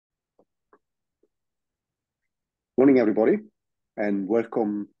morning, everybody, and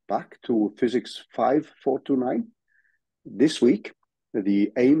welcome back to Physics 5429. This week,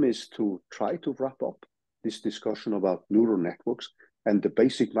 the aim is to try to wrap up this discussion about neural networks and the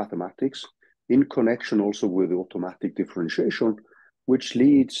basic mathematics in connection also with automatic differentiation, which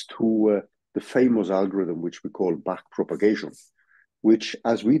leads to the famous algorithm which we call back-propagation, which,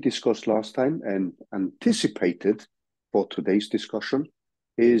 as we discussed last time and anticipated for today's discussion,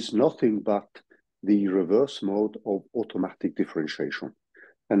 is nothing but the reverse mode of automatic differentiation.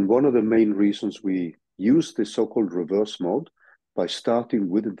 And one of the main reasons we use this so-called reverse mode by starting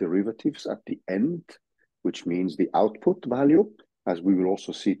with the derivatives at the end, which means the output value, as we will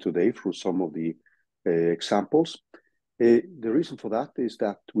also see today through some of the examples. The reason for that is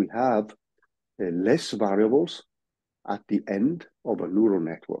that we have less variables at the end of a neural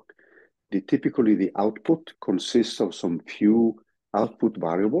network. Typically, the output consists of some few output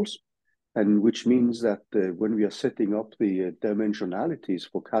variables, and which means that when we are setting up the dimensionalities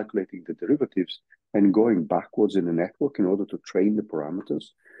for calculating the derivatives and going backwards in the network in order to train the parameters,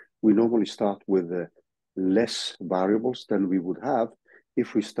 we normally start with less variables than we would have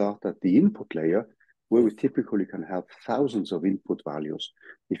if we start at the input layer, where we typically can have thousands of input values.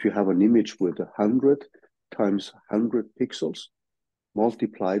 If you have an image with 100 times 100 pixels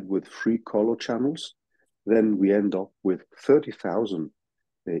multiplied with 3 color channels, then we end up with 30,000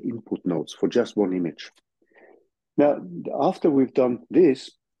 input nodes for just one image. Now, after we've done this,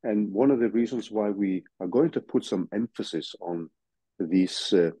 and one of the reasons why we are going to put some emphasis on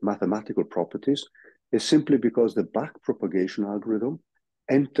these mathematical properties is simply because the back-propagation algorithm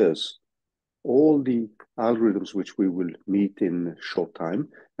enters all the algorithms which we will meet in a short time.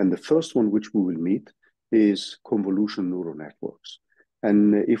 And the first one which we will meet is convolution neural networks.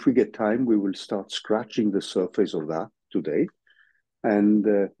 And if we get time, we will start scratching the surface of that today. And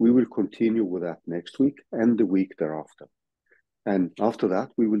we will continue with that next week and the week thereafter. And after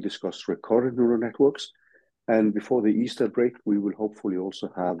that, we will discuss recurrent neural networks. And before the Easter break, we will hopefully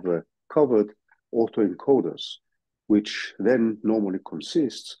also have covered autoencoders, which then normally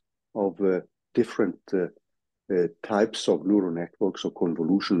consists of different types of neural networks or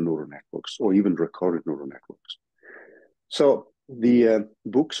convolution neural networks, or even recurrent neural networks. So the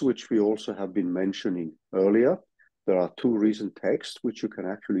books which we also have been mentioning earlier, there are 2 recent texts which you can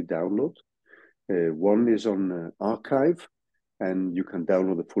actually download. One is on arXiv, and you can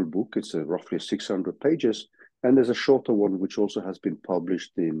download the full book. It's roughly 600 pages. And there's a shorter one which also has been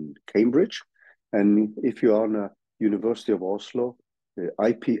published in Cambridge. And if you are on a University of Oslo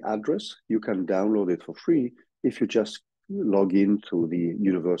IP address, you can download it for free if you just log into the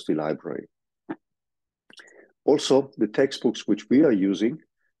university library. Also, the textbooks which we are using,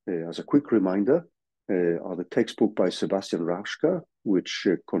 as a quick reminder, are the textbook by Sebastian Raschka, which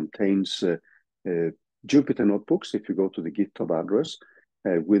contains Jupyter notebooks, if you go to the GitHub address,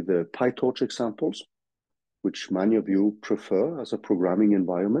 with the PyTorch examples, which many of you prefer as a programming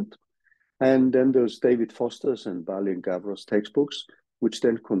environment. And then there's David Foster's and Bali and Gavra's textbooks, which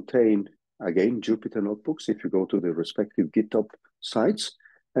then contain, again, Jupyter notebooks, if you go to the respective GitHub sites.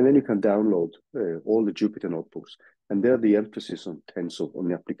 And then you can download all the Jupyter notebooks. And there the emphasis on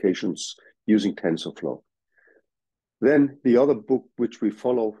the applications using TensorFlow. Then the other book which we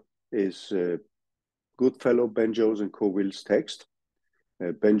follow is Goodfellow, Benjo's, and Coville's text.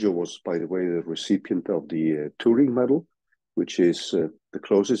 Benjo was, by the way, the recipient of the Turing Medal, which is the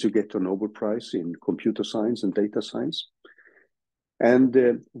closest you get to a Nobel Prize in computer science and data science. And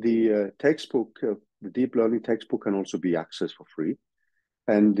the textbook, the deep learning textbook, can also be accessed for free.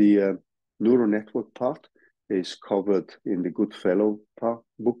 And the neural network part is covered in the Goodfellow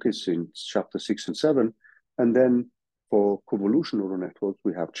book. Is in chapter 6 and 7. And then for convolution neural networks,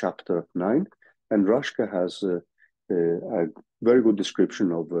 we have chapter 9. And Raschka has a very good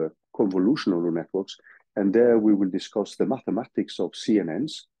description of convolution neural networks. And there we will discuss the mathematics of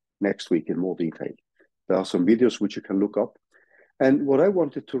CNNs next week in more detail. There are some videos which you can look up. And what I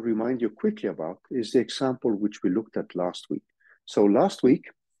wanted to remind you quickly about is the example which we looked at last week. So last week,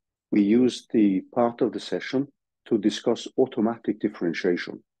 we used the part of the session to discuss automatic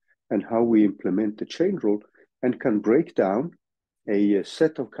differentiation and how we implement the chain rule and can break down a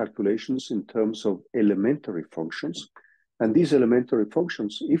set of calculations in terms of elementary functions. And these elementary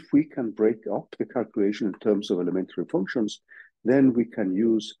functions, if we can break up the calculation in terms of elementary functions, then we can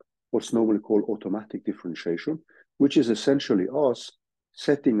use what's normally called automatic differentiation, which is essentially us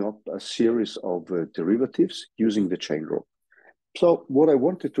setting up a series of derivatives using the chain rule. So what I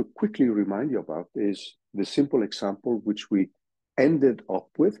wanted to quickly remind you about is the simple example which we ended up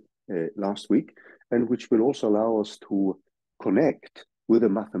with last week, and which will also allow us to connect with the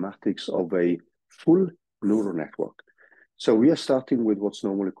mathematics of a full neural network. So we are starting with what's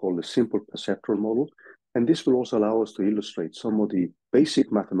normally called a simple perceptron model, and this will also allow us to illustrate some of the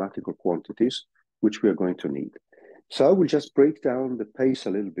basic mathematical quantities which we are going to need. So I will just break down the pace a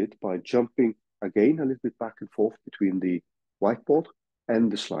little bit by jumping again a little bit back and forth between the whiteboard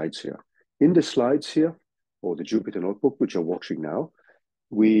and the slides here. In the slides here, or the Jupyter Notebook, which you're watching now,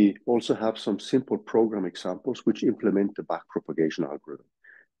 we also have some simple program examples which implement the back-propagation algorithm.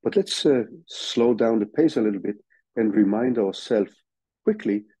 But let's slow down the pace a little bit and remind ourselves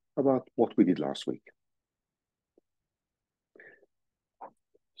quickly about what we did last week.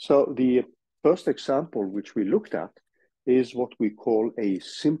 So the first example which we looked at is what we call a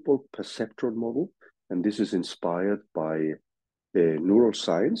simple perceptron model. And this is inspired by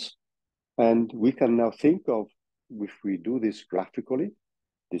neuroscience. And we can now think of, if we do this graphically,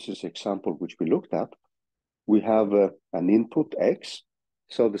 this is an example which we looked at, we have an input X.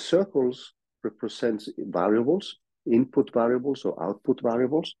 So the circles represent variables, input variables or output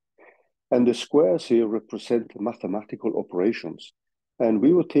variables. And the squares here represent mathematical operations. And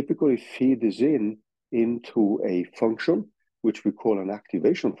we will typically feed this into a function, which we call an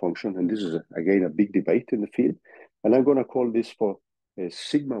activation function. And this is, again, a big debate in the field. And I'm going to call this for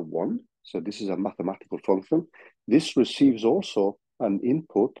sigma 1. So this is a mathematical function. This receives also an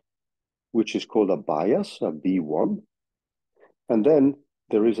input, which is called a bias, a B1. And then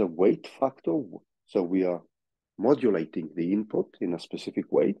there is a weight factor. So we are modulating the input in a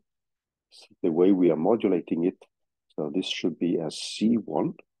specific way. So the way we are modulating it, so this should be as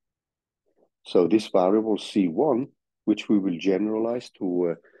C1. So this variable C1, which we will generalize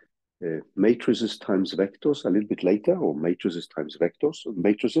to matrices times vectors a little bit later, or matrices times vectors,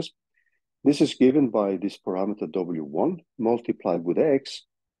 matrices. This is given by this parameter W1 multiplied with X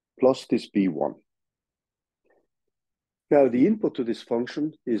plus this B1. Now, the input to this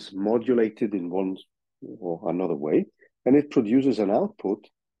function is modulated in one or another way, and it produces an output,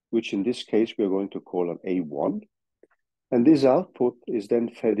 which in this case we are going to call an A1. And this output is then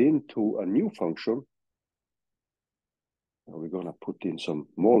fed into a new function. We're going to put in some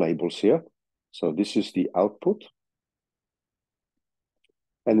more labels here. So this is the output.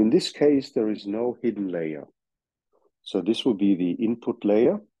 And in this case, there is no hidden layer. So this will be the input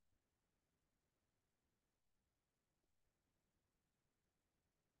layer.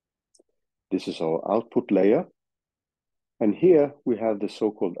 This is our output layer. And here we have the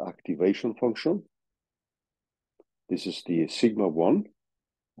so-called activation function. This is the sigma 1.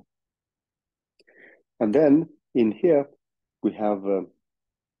 And then in here, we have,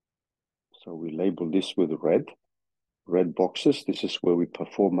 so we label this with red boxes. This is where we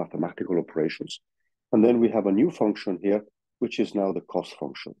perform mathematical operations. And then we have a new function here, which is now the cost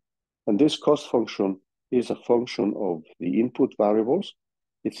function. And this cost function is a function of the input variables.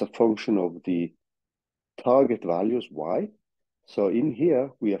 It's a function of the target values, y. So in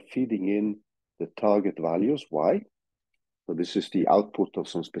here, we are feeding in the target values, y. So this is the output of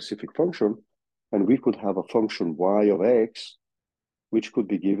some specific function. And we could have a function y of x, which could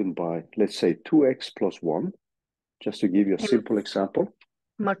be given by, let's say, 2x plus 1, just to give you a simple example.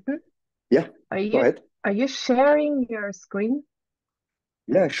 Martin? Yeah, go ahead. Are you sharing your screen?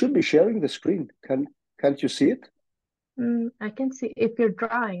 Yeah, I should be sharing the screen. Can't you see it? I can see. If you're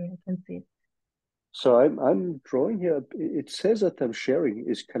drawing, I can see it. So I'm drawing here. It says that I'm sharing.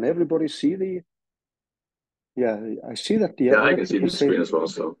 Can everybody see the? Yeah, I see that the I can see the screen as well.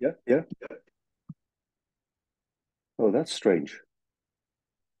 So yeah. Oh, that's strange.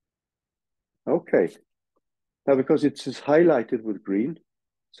 Okay. Now, because it's highlighted with green,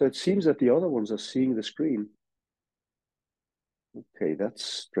 so it seems that the other ones are seeing the screen. Okay, that's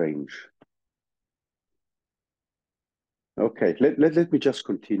strange. Okay, let me just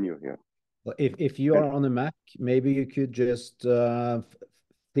continue here. If you are on a Mac, maybe you could just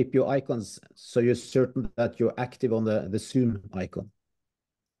flip your icons so you're certain that you're active on the Zoom icon.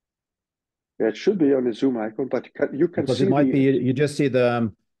 Yeah, it should be on the Zoom icon, but you can because see it might be you just see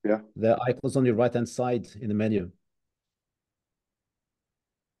the icons on your right-hand side in the menu.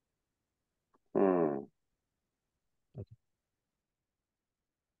 Okay.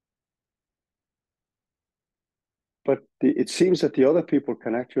 But it seems that the other people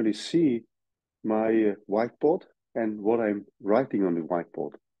can actually see my whiteboard and what I'm writing on the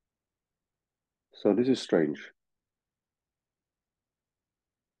whiteboard. So this is strange.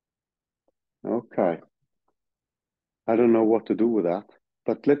 Okay. I don't know what to do with that,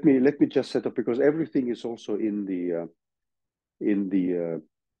 but let me just set up, because everything is also in the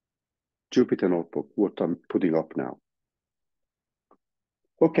Jupyter Notebook, what I'm putting up now.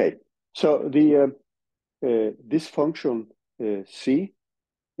 Okay, so the this function C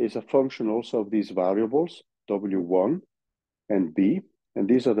is a function also of these variables, W1 and B, and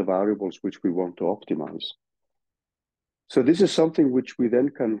these are the variables which we want to optimize. So this is something which we then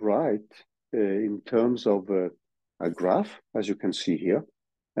can write in terms of a graph, as you can see here,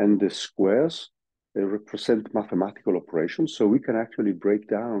 and the squares represent mathematical operations. So we can actually break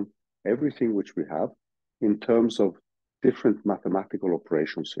down everything which we have in terms of different mathematical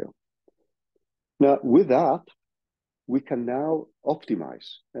operations here. Now, with that, we can now optimize.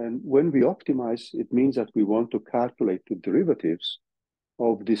 And when we optimize, it means that we want to calculate the derivatives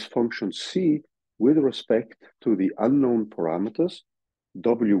of this function C with respect to the unknown parameters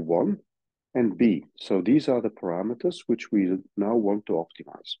W1 and B. So these are the parameters which we now want to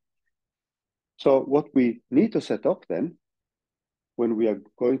optimize. So what we need to set up then, when we are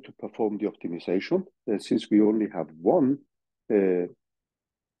going to perform the optimization, since we only have one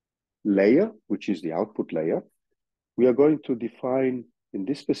layer, which is the output layer, we are going to define, in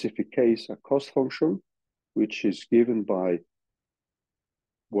this specific case, a cost function, which is given by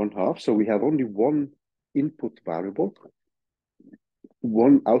 1/2. So we have only one input variable,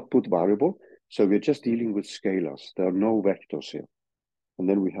 one output variable. So we're just dealing with scalars. There are no vectors here. And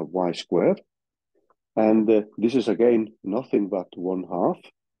then we have y squared. And this is, again, nothing but 1/2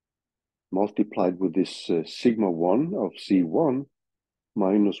 multiplied with this sigma 1 of C1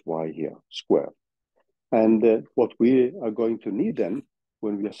 minus y here squared. And what we are going to need then,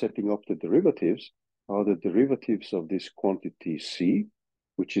 when we are setting up the derivatives, are the derivatives of this quantity C,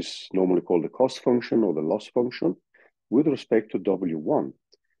 which is normally called the cost function or the loss function, with respect to W1.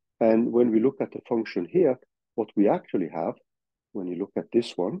 And when we look at the function here, what we actually have, when you look at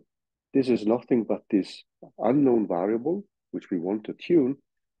this one, this is nothing but this unknown variable, which we want to tune,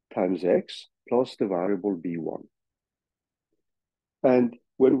 times x plus the variable B1. And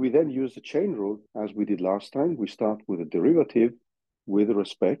when we then use the chain rule, as we did last time, we start with a derivative with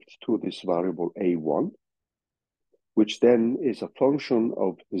respect to this variable A1, which then is a function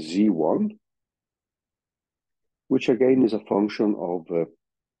of Z1, which again is a function of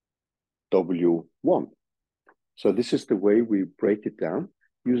W1. So this is the way we break it down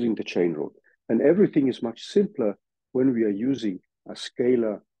using the chain rule. And everything is much simpler when we are using a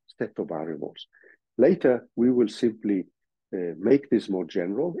scalar set of variables. Later, we will simply make this more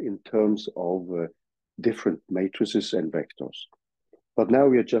general in terms of different matrices and vectors. But now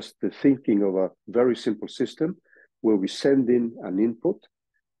we are just thinking of a very simple system where we send in an input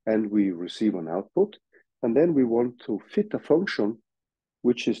and we receive an output. And then we want to fit a function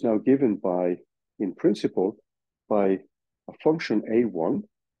which is now given by, in principle, by a function A1,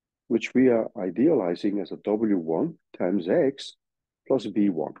 which we are idealizing as a W1 times X plus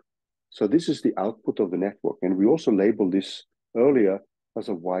B1. So this is the output of the network. And we also labeled this earlier as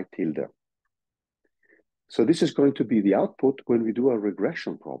a Y tilde. So this is going to be the output when we do a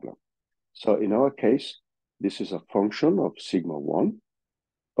regression problem. So in our case, this is a function of sigma 1.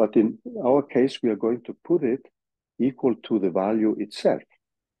 But in our case, we are going to put it equal to the value itself.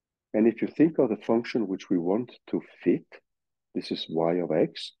 And if you think of the function which we want to fit, this is y of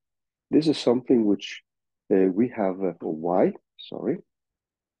x. This is something which we have a y, sorry.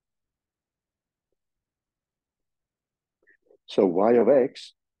 So y of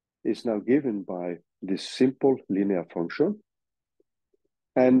x is now given by this simple linear function.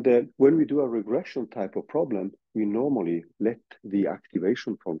 And when we do a regression type of problem, we normally let the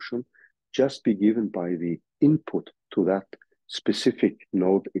activation function just be given by the input to that specific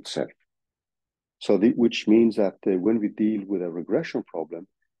node itself. So which means that when we deal with a regression problem,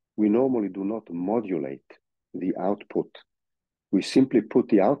 we normally do not modulate the output. We simply put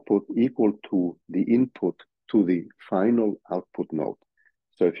the output equal to the input to the final output node.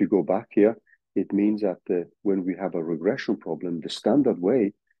 So if you go back here, it means that when we have a regression problem, the standard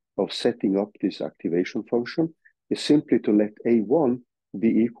way of setting up this activation function is simply to let A1 be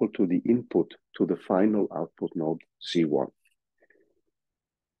equal to the input to the final output node C1.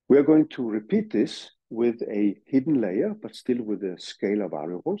 We are going to repeat this with a hidden layer, but still with the scalar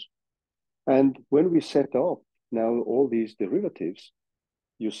variables. And when we set up now all these derivatives,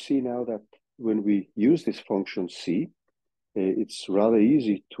 you see now that when we use this function C, it's rather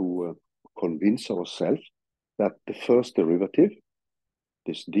easy to convince ourselves that the first derivative,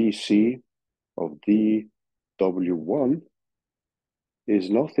 this dc of dw1, is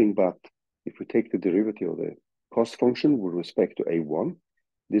nothing but, if we take the derivative of the cost function with respect to a1,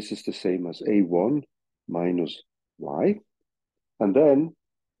 this is the same as a1 minus y. And then,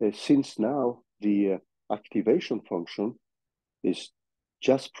 since now the activation function is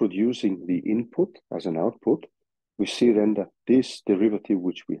just producing the input as an output, we see then that this derivative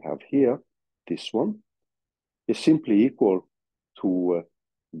which we have here, this one, is simply equal to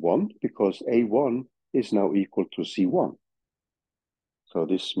 1 because A1 is now equal to C1. So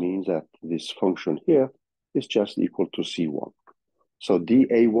this means that this function here is just equal to C1. So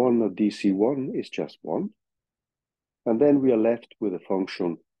dA1 of dC1 is just 1. And then we are left with a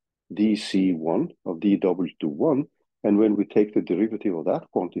function dC1 of dW1. And when we take the derivative of that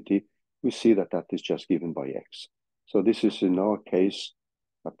quantity, we see that that is just given by x. So this is, in our case,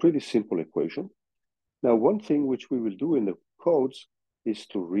 a pretty simple equation. Now, one thing which we will do in the codes is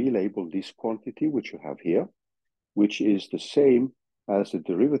to relabel this quantity, which you have here, which is the same as the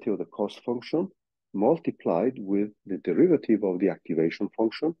derivative of the cost function multiplied with the derivative of the activation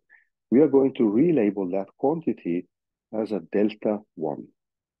function. We are going to relabel that quantity as a delta 1.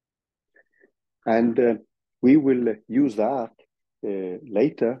 And we will use that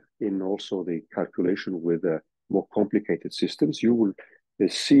later in also the calculation with more complicated systems. You will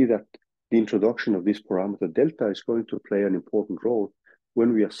see that the introduction of this parameter delta is going to play an important role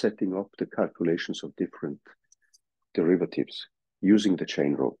when we are setting up the calculations of different derivatives using the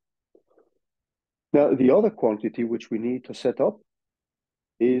chain rule. Now, the other quantity which we need to set up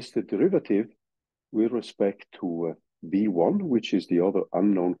is the derivative with respect to B1, which is the other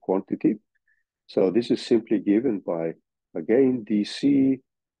unknown quantity. So this is simply given by, again, dC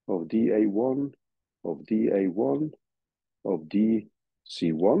of dA1 of dA1 of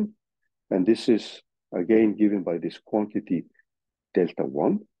dC1. And this is, again, given by this quantity delta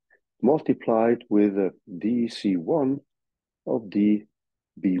 1 multiplied with dC1 of dB1.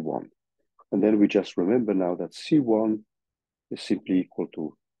 And then we just remember now that C1 is simply equal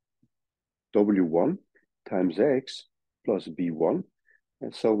to W1 times X plus B1.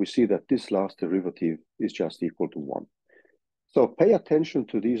 And so we see that this last derivative is just equal to 1. So pay attention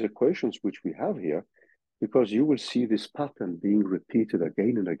to these equations which we have here, because you will see this pattern being repeated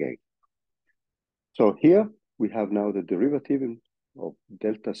again and again. So here we have now the derivative of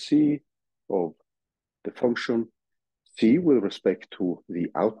delta C of the function C with respect to the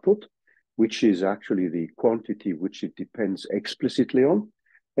output, which is actually the quantity which it depends explicitly on.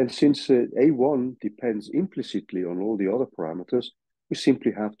 And since A1 depends implicitly on all the other parameters, we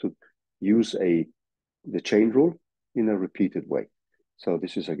simply have to use the chain rule in a repeated way. So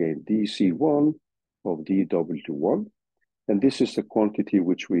this is again dC1 of dW1. And this is the quantity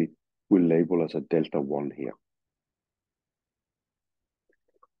which we will label as a delta 1 here.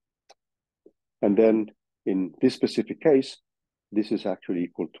 And then in this specific case, this is actually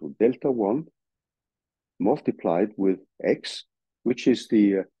equal to delta 1 multiplied with x, which is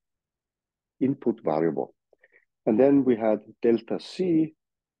the input variable. And then we had delta C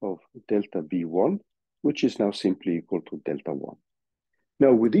of delta B1, which is now simply equal to delta 1.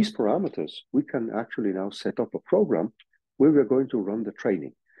 Now, with these parameters, we can actually now set up a program where we're going to run the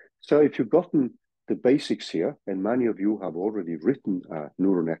training. So if you've gotten the basics here, and many of you have already written a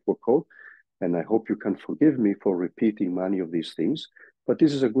neural network code, and I hope you can forgive me for repeating many of these things, but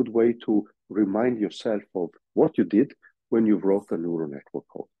this is a good way to remind yourself of what you did when you wrote a neural network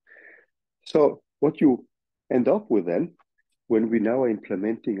code. So what you end up with then, when we now are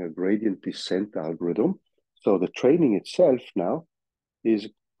implementing a gradient descent algorithm, so the training itself now is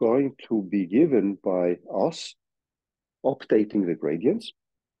going to be given by us updating the gradients.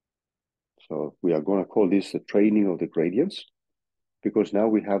 So we are going to call this the training of the gradients, because now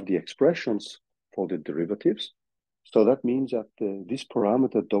we have the expressions for the derivatives. So that means that this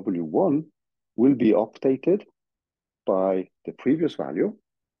parameter W1 will be updated by the previous value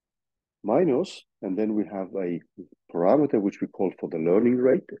minus, and then we have a parameter which we call for the learning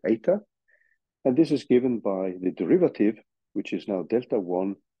rate, eta, and this is given by the derivative, which is now delta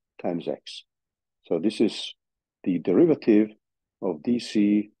 1 times x. So this is the derivative of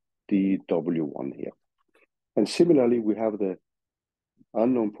dC dW1 here. And similarly, we have the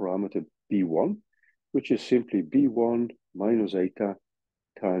unknown parameter B1, which is simply B1 minus eta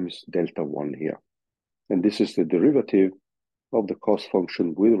times delta 1 here. And this is the derivative of the cost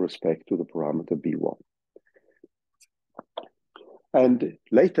function with respect to the parameter B1. And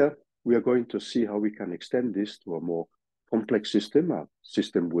later, we are going to see how we can extend this to a more complex system, a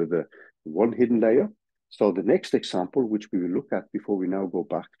system with one hidden layer. So the next example, which we will look at before we now go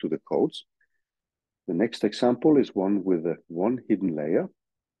back to the codes, the next example is one with one hidden layer.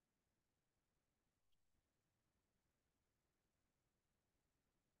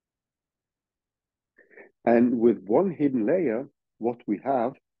 And with one hidden layer, what we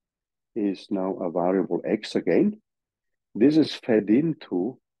have is now a variable x again. This is fed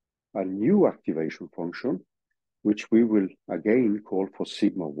into a new activation function, which we will again call for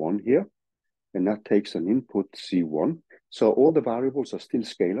sigma 1 here. And that takes an input C1. So all the variables are still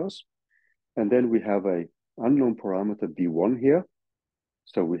scalars. And then we have an unknown parameter B1 here.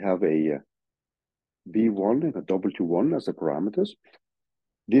 So we have a B1 and a W1 as the parameters.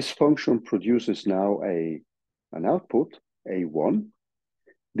 This function produces now an output, A1.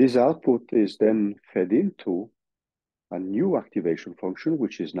 This output is then fed into a new activation function,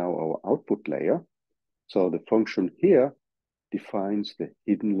 which is now our output layer. So the function here defines the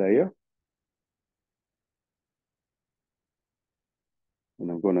hidden layer. And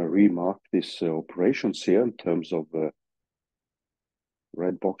I'm going to remark these operations here in terms of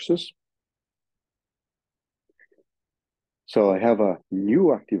red boxes. So I have a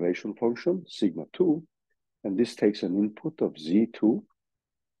new activation function, sigma 2, and this takes an input of Z2.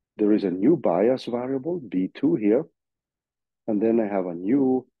 There is a new bias variable, B2 here, and then I have a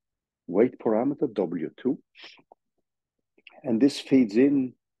new weight parameter, W2. And this feeds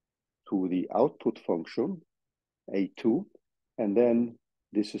in to the output function, A2, and then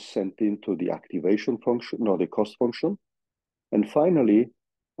this is sent into the activation function, or the cost function. And finally,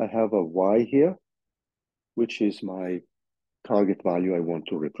 I have a Y here, which is my target value I want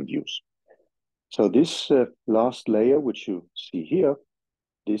to reproduce. So this last layer, which you see here,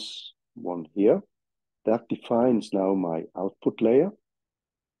 this one here, that defines now my output layer.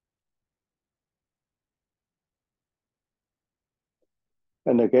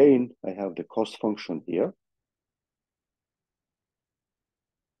 And again, I have the cost function here.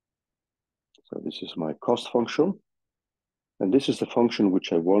 So this is my cost function. And this is the function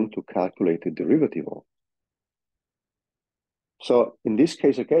which I want to calculate the derivative of. So in this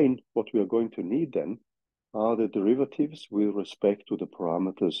case, again, what we are going to need then are the derivatives with respect to the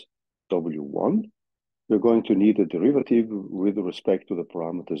parameters W1. We're going to need a derivative with respect to the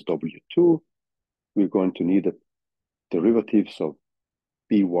parameters W2. We're going to need the derivatives of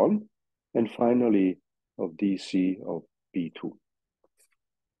B1, and finally of DC of B2.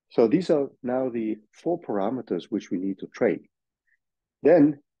 So these are now the 4 parameters which we need to train.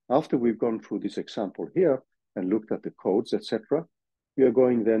 Then, after we've gone through this example here and looked at the codes, etc., we are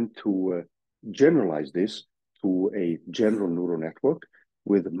going then to generalize this to a general neural network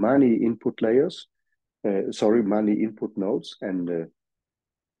with many input layers, many input nodes and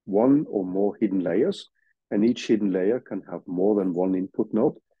one or more hidden layers. And each hidden layer can have more than one input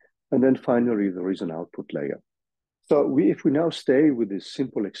node. And then finally, there is an output layer. So if we now stay with this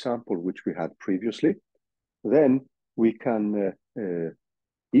simple example, which we had previously, then we can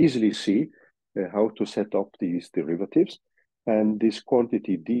easily see how to set up these derivatives. And this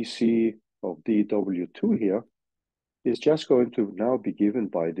quantity DC of dW2 here is just going to now be given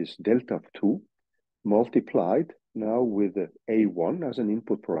by this delta of 2 multiplied now with A1 as an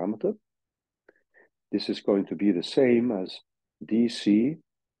input parameter. This is going to be the same as DC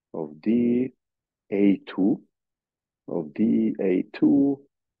of dA2 of dA2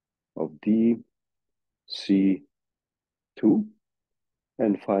 of dC2.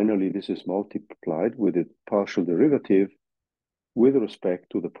 And finally, this is multiplied with a partial derivative with respect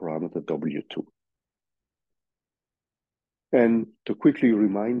to the parameter W2. And to quickly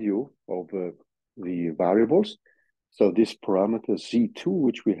remind you of the variables, so this parameter Z2,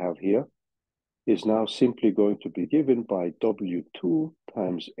 which we have here, is now simply going to be given by W2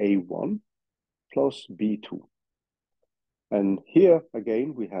 times A1 plus B2. And here,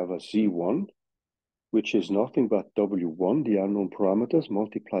 again, we have a Z1, which is nothing but W1, the unknown parameters,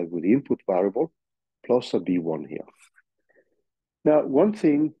 multiplied with the input variable, plus a B1 here. Now, one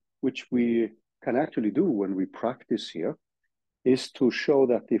thing which we can actually do when we practice here is to show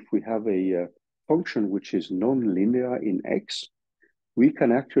that if we have a function which is non-linear in X, we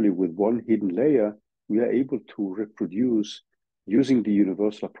can actually, with one hidden layer, we are able to reproduce, using the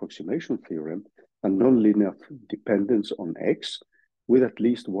universal approximation theorem, a nonlinear dependence on X with at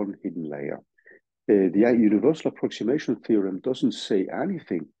least one hidden layer. The universal approximation theorem doesn't say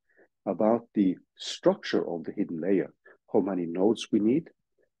anything about the structure of the hidden layer, how many nodes we need,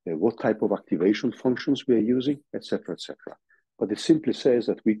 what type of activation functions we are using, etc., etc. But it simply says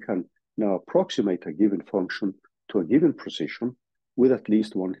that we can now approximate a given function to a given precision with at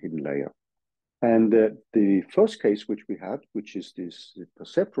least one hidden layer. And the first case which we had, which is this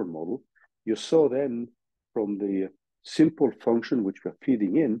perceptron model, you saw then from the simple function which we're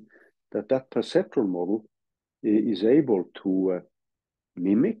feeding in, that perceptron model is able to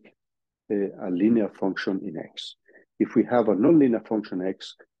mimic a linear function in X. If we have a nonlinear function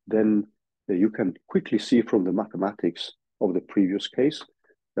X, then you can quickly see from the mathematics of the previous case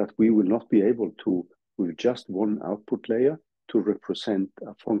that we will not be able to, with just one output layer, to represent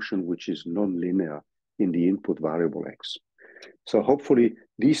a function which is nonlinear in the input variable X. So hopefully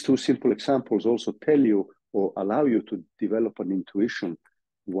these 2 simple examples also tell you or allow you to develop an intuition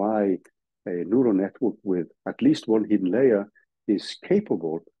why a neural network with at least one hidden layer is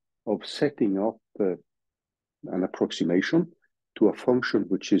capable of setting up an approximation to a function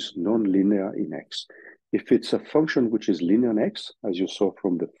which is non-linear in x. If it's a function which is linear in x, as you saw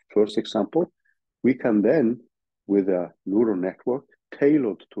from the first example, we can then, with a neural network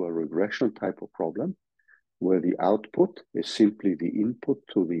tailored to a regression type of problem, where the output is simply the input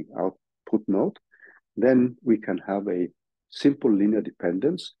to the output node, then we can have a simple linear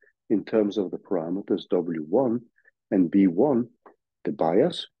dependence in terms of the parameters W1 and B1, the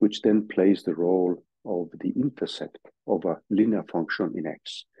bias, which then plays the role of the intercept of a linear function in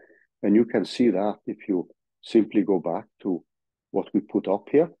x. And you can see that if you simply go back to what we put up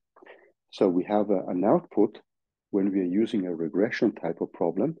here. So we have an output when we are using a regression type of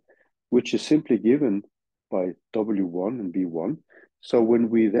problem, which is simply given by W1 and B1. So when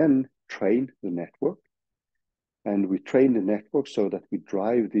we then train the network, and we train the network so that we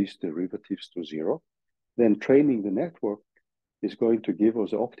drive these derivatives to zero, then training the network is going to give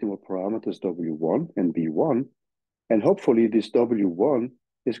us optimal parameters W1 and B1. And hopefully this W1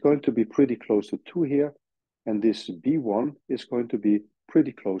 is going to be pretty close to 2 here, and this B1 is going to be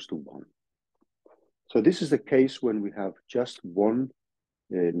pretty close to 1. So this is the case when we have just one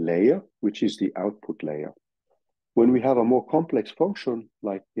layer, which is the output layer. When we have a more complex function,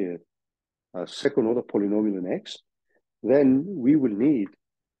 like a second-order polynomial in x, then we will need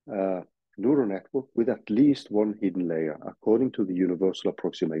a neural network with at least one hidden layer, according to the universal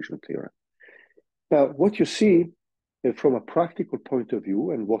approximation theorem. Now, what you see from a practical point of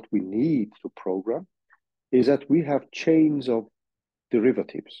view and what we need to program is that we have chains of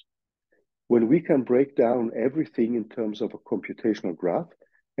derivatives. When we can break down everything in terms of a computational graph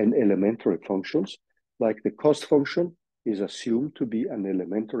and elementary functions, like the cost function is assumed to be an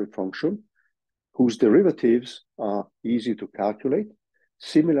elementary function whose derivatives are easy to calculate.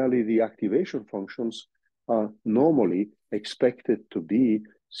 Similarly, the activation functions are normally expected to be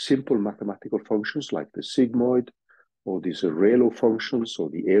simple mathematical functions like the sigmoid, or these ReLU functions, or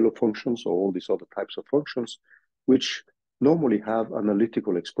the ELO functions, or all these other types of functions, which normally have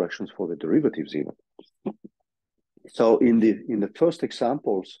analytical expressions for the derivatives even. So in the first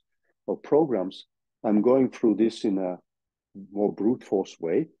examples of programs, I'm going through this in a more brute force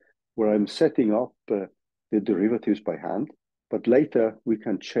way, where I'm setting up the derivatives by hand, but later we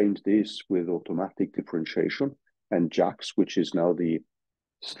can change this with automatic differentiation and JAX, which is now the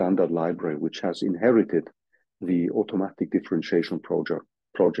standard library, which has inherited the automatic differentiation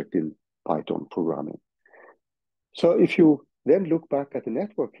project in Python programming. So if you then look back at the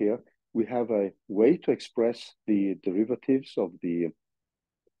network here, we have a way to express the derivatives of the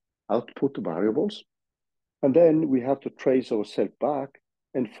output variables. And then we have to trace ourselves back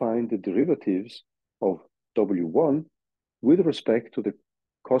and find the derivatives of W1 with respect to the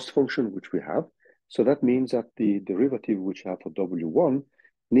cost function which we have. So that means that the derivative which we have for W1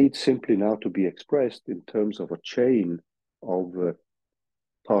 needs simply now to be expressed in terms of a chain of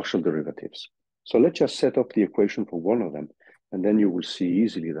partial derivatives. So let's just set up the equation for one of them, and then you will see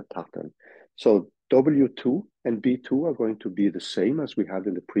easily the pattern. So W2 and B2 are going to be the same as we had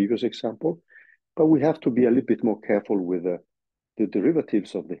in the previous example, but we have to be a little bit more careful with the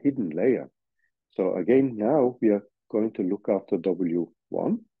derivatives of the hidden layer. So again, now we are going to look after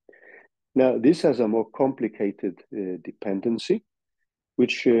W1. Now, this has a more complicated dependency,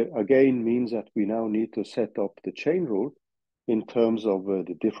 which again means that we now need to set up the chain rule in terms of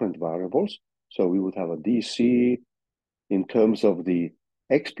the different variables. So we would have a DC in terms of the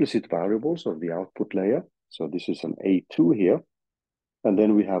explicit variables of the output layer. So this is an A2 here. And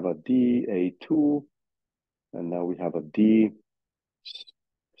then we have a D, A2, and now we have a D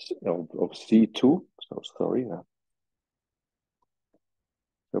of C2. So sorry.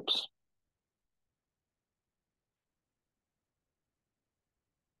 Oops.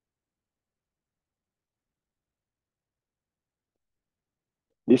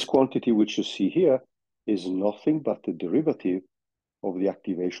 This quantity which you see here is nothing but the derivative of the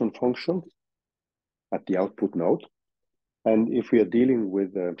activation function at the output node. And if we are dealing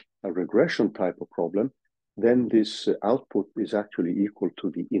with a regression type of problem, then this output is actually equal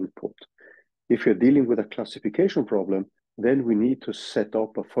to the input. If you're dealing with a classification problem, then we need to set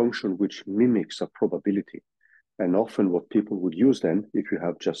up a function which mimics a probability. And often what people would use then, if you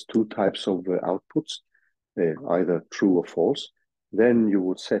have just two types of outputs, either true or false, then you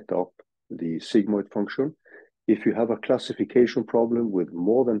would set up the sigmoid function. If you have a classification problem with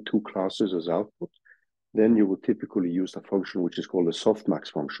more than two classes as output, then you would typically use a function which is called a softmax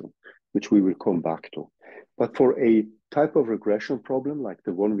function, which we will come back to. But for a type of regression problem like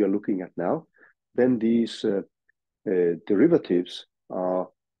the one we are looking at now, then these derivatives are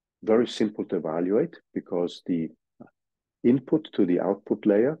very simple to evaluate because the input to the output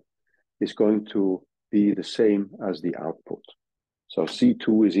layer is going to be the same as the output. So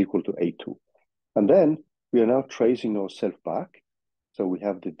C2 is equal to A2. And then we are now tracing ourselves back. So we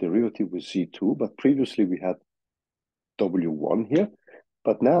have the derivative with C2, but previously we had W1 here.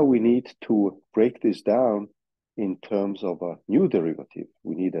 But now we need to break this down in terms of a new derivative.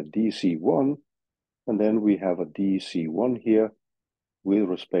 We need a dC1, and then we have a dC1 here with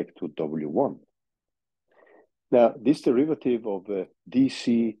respect to W1. Now, this derivative of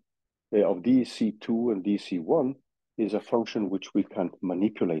dC2 and dC1 is a function which we can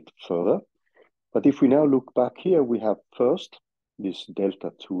manipulate further. But if we now look back here, we have first this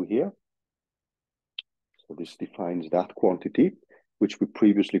delta 2 here. So this defines that quantity, which we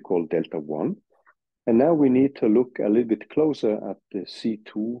previously called delta 1. And now we need to look a little bit closer at the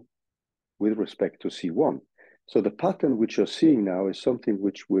C2 with respect to C1. So the pattern which you're seeing now is something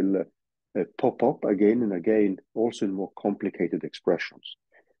which will pop up again and again, also in more complicated expressions.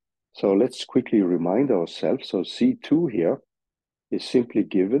 So let's quickly remind ourselves. So C2 here is simply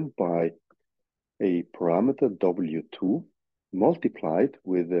given by a parameter W2 multiplied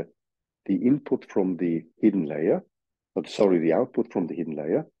with the input from the hidden layer, the output from the hidden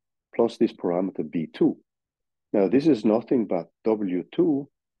layer, plus this parameter B2. Now this is nothing but W2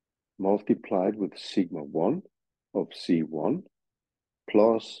 multiplied with sigma 1 of C1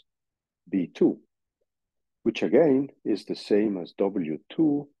 plus B2, which again is the same as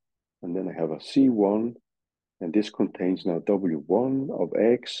W2, and then I have a C1, and this contains now W1 of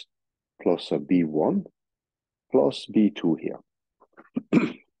X plus a B1 plus B2 here.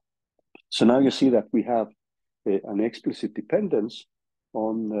 So now you see that we have an explicit dependence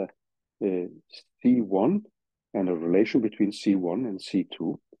on C1 and a relation between C1 and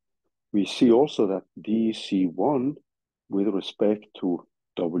C2. We see also that dC1 with respect to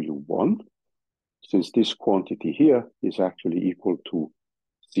W1, since this quantity here is actually equal to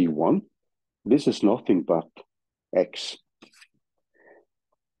C1, this is nothing but X.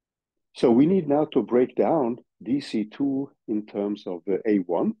 So we need now to break down dC2 in terms of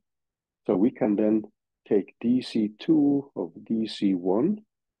A1. So we can then take dC2 of dC1.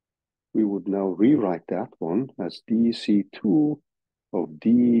 We would now rewrite that one as dC2 of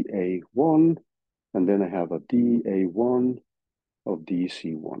dA1, and then I have a dA1 of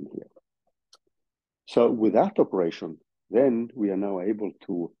dC1 here. So with that operation, then we are now able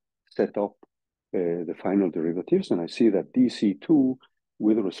to set up the final derivatives, and I see that dC2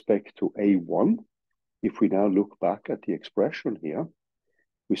 with respect to A1, if we now look back at the expression here,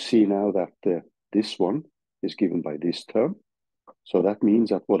 we see now that this one is given by this term. So that means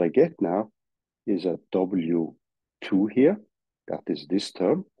that what I get now is a W2 here, that is this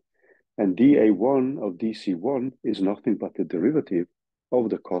term, and dA1 of dC1 is nothing but the derivative of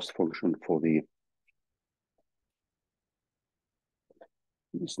the cost function for the,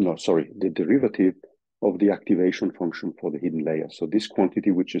 the derivative of the activation function for the hidden layer. So this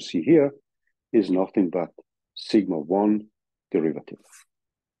quantity which you see here is nothing but sigma 1 derivative.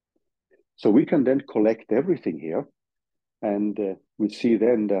 So we can then collect everything here, and we see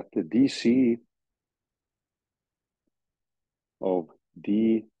then that the dC of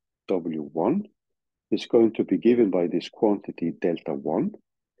dW1 is going to be given by this quantity delta 1.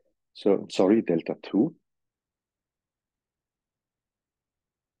 So, sorry, delta 2.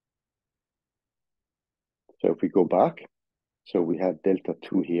 So if we go back, so we have delta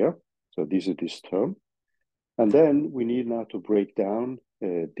 2 here. So this is this term. And then we need now to break down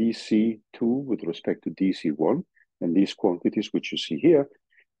dC2 with respect to dC1 and these quantities which you see here.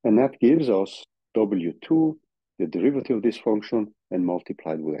 And that gives us W2, the derivative of this function, and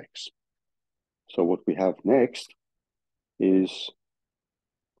multiplied with X. So what we have next is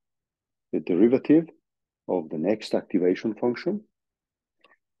the derivative of the next activation function.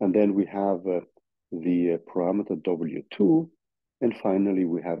 And then we have the parameter W2. And finally,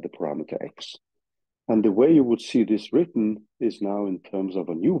 we have the parameter X. And the way you would see this written is now in terms of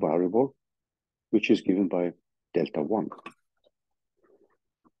a new variable, which is given by delta 1.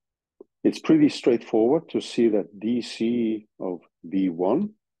 It's pretty straightforward to see that dC of V1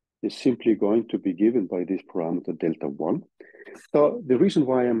 is simply going to be given by this parameter delta 1. So the reason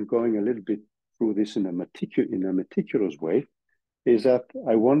why I'm going a little bit through this in a meticulous way is that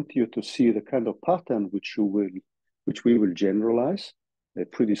I want you to see the kind of pattern which we will generalize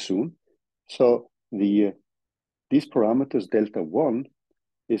pretty soon. So these parameters delta 1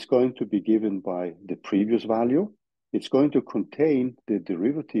 is going to be given by the previous value. It's going to contain the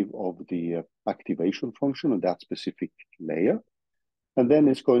derivative of the activation function on that specific layer. And then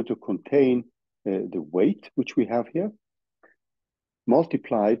it's going to contain the weight, which we have here,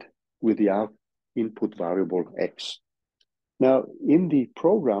 multiplied with the input variable X. Now, in the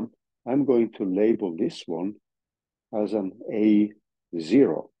program, I'm going to label this one as an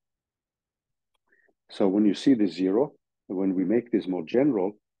A0. So when you see the 0, when we make this more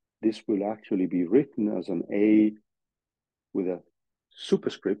general, this will actually be written as an A with a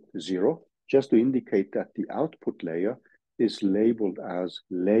superscript 0, just to indicate that the output layer is labeled as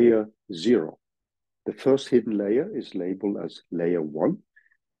layer 0. The first hidden layer is labeled as layer 1,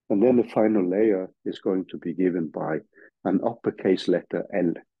 and then the final layer is going to be given by an uppercase letter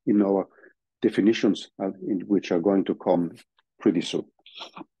L in our definitions, which are going to come pretty soon.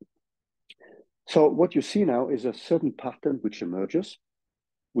 So what you see now is a certain pattern which emerges,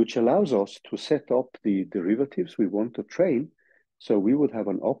 which allows us to set up the derivatives we want to train. So we would have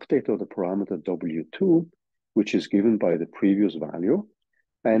an update of the parameter W2, which is given by the previous value.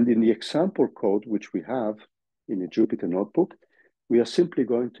 And in the example code, which we have in the Jupyter notebook, we are simply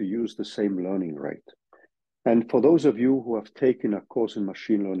going to use the same learning rate. And for those of you who have taken a course in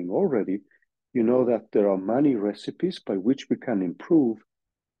machine learning already, you know that there are many recipes by which we can improve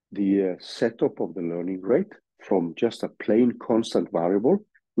the setup of the learning rate from just a plain constant variable,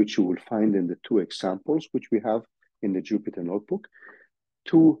 which you will find in the two examples which we have in the Jupyter notebook,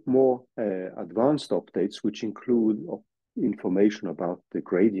 to more advanced updates, which include information about the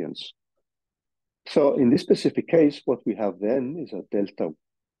gradients. So in this specific case, what we have then is a delta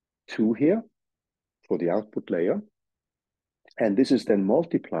 2 here for the output layer. And this is then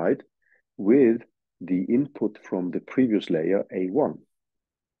multiplied with the input from the previous layer, A1.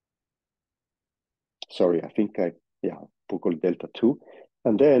 Sorry, I think we'll call it delta 2.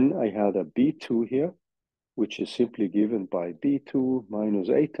 And then I had a B2 here, which is simply given by B2 minus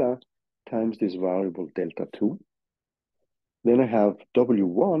eta times this variable delta 2. Then I have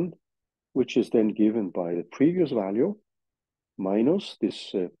W1, which is then given by the previous value minus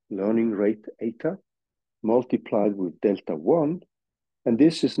this learning rate eta multiplied with delta 1. And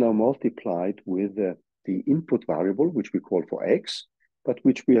this is now multiplied with the input variable, which we call for x, but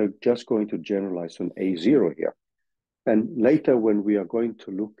which we are just going to generalize on A0 here. And later, when we are going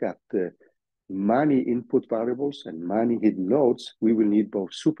to look at the many input variables and many hidden nodes, we will need both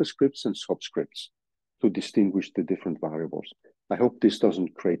superscripts and subscripts to distinguish the different variables. I hope this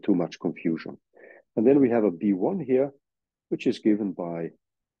doesn't create too much confusion. And then we have a B1 here, which is given by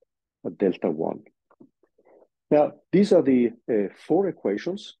a delta 1. Now, these are the 4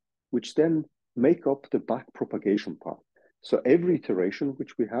 equations, which then make up the back-propagation part. So every iteration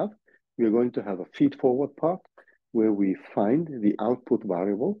which we are going to have a feed-forward part where we find the output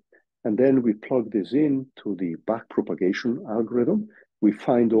variable, and then we plug this in to the back-propagation algorithm. We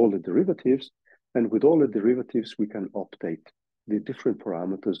find all the derivatives, and with all the derivatives, we can update the different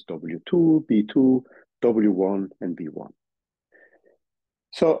parameters W2, B2, W1, and B1.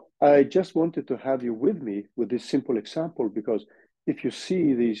 So I just wanted to have you with me with this simple example, because if you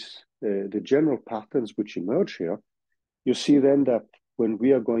see these, the general patterns which emerge here, you see then that when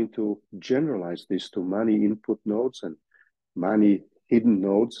we are going to generalize this to many input nodes and many hidden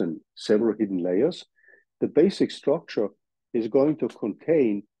nodes and several hidden layers, the basic structure is going to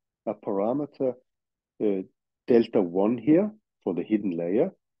contain a parameter delta 1 here for the hidden layer,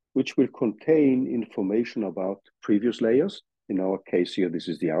 which will contain information about previous layers. In our case here, this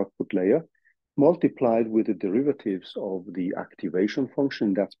is the output layer, multiplied with the derivatives of the activation function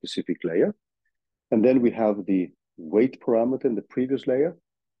in that specific layer. And then we have the weight parameter in the previous layer.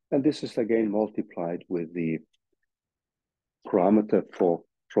 And this is again multiplied with the parameter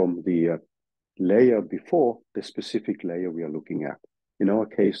from the layer before the specific layer we are looking at. In our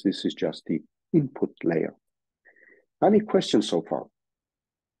case, this is just the input layer. Any questions so far?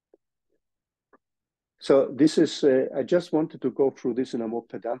 So this is, I just wanted to go through this in a more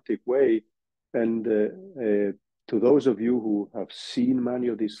pedantic way. And to those of you who have seen many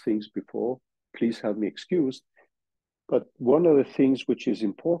of these things before, please have me excused. But one of the things which is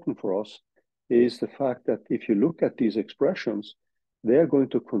important for us is the fact that if you look at these expressions, they're going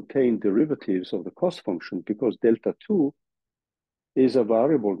to contain derivatives of the cost function, because delta 2 is a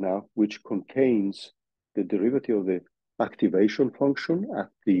variable now which contains the derivative of the activation function at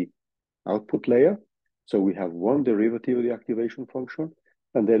the output layer. So we have one derivative of the activation function,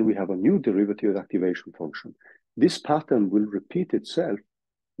 and then we have a new derivative of the activation function. This pattern will repeat itself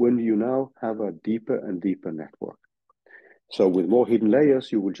when you now have a deeper and deeper network. So with more hidden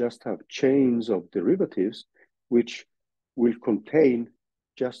layers, you will just have chains of derivatives which will contain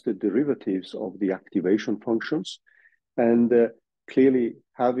just the derivatives of the activation functions. And clearly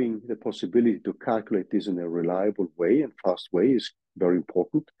having the possibility to calculate this in a reliable way and fast way is very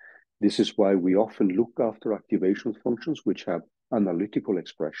important. This is why we often look after activation functions which have analytical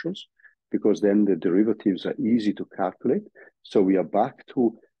expressions, because then the derivatives are easy to calculate. So we are back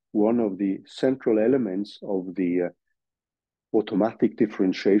to one of the central elements of the automatic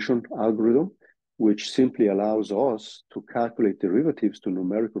differentiation algorithm, which simply allows us to calculate derivatives to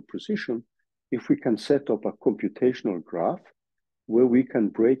numerical precision if we can set up a computational graph where we can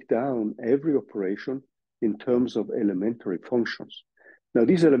break down every operation in terms of elementary functions. Now,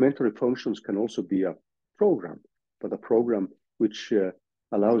 these elementary functions can also be a program, but a program which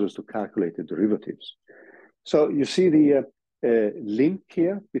allows us to calculate the derivatives. So you see the link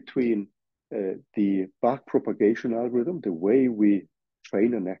here between the back-propagation algorithm, the way we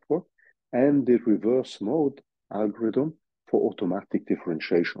train a network, and the reverse mode algorithm for automatic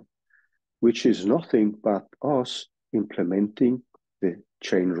differentiation, which is nothing but us implementing the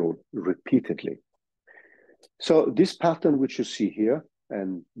chain rule repeatedly. So this pattern which you see here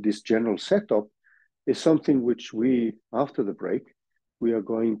and this general setup is something which we, after the break, we are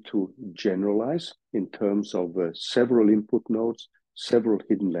going to generalize in terms of several input nodes, several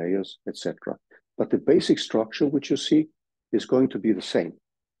hidden layers, etc. But the basic structure which you see is going to be the same.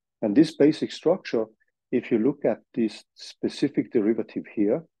 And this basic structure, if you look at this specific derivative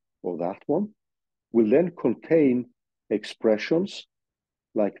here, or that one, will then contain expressions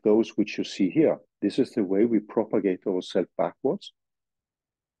like those which you see here. This is the way we propagate ourselves backwards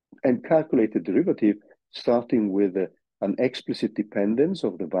and calculate the derivative starting with an explicit dependence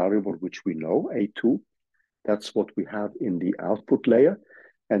of the variable which we know, A2. That's what we have in the output layer.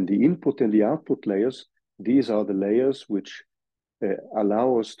 And the input and the output layers, these are the layers which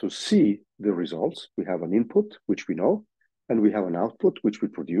allow us to see the results. We have an input, which we know, and we have an output, which we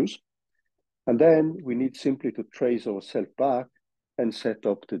produce. And then we need simply to trace ourselves back and set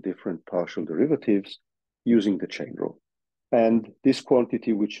up the different partial derivatives using the chain rule. And this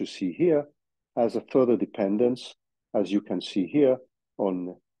quantity which you see here has a further dependence, as you can see here,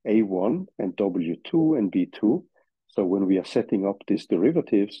 on A1 and W2 and B2. So when we are setting up these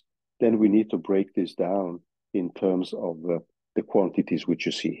derivatives, then we need to break this down in terms of the quantities which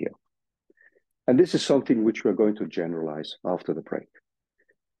you see here. And this is something which we're going to generalize after the break.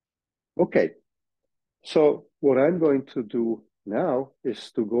 Okay, so what I'm going to do now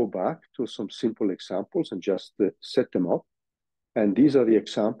is to go back to some simple examples and just set them up. And these are the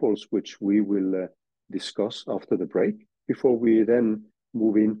examples which we will discuss after the break before we then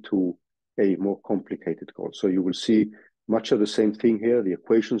move into a more complicated code. So you will see much of the same thing here. The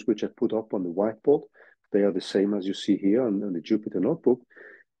equations which I put up on the whiteboard, they are the same as you see here on the Jupyter Notebook.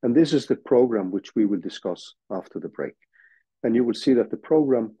 And this is the program which we will discuss after the break. And you will see that the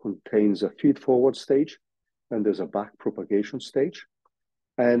program contains a feed-forward stage, and there's a back-propagation stage.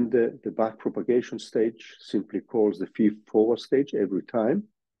 And the back-propagation stage simply calls the feed-forward stage every time.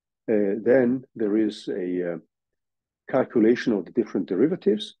 Then there is a calculation of the different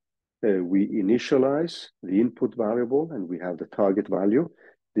derivatives. We initialize the input variable, and we have the target value.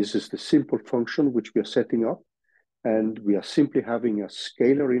 This is the simple function which we are setting up. And we are simply having a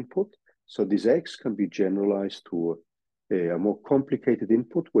scalar input. So this X can be generalized to a more complicated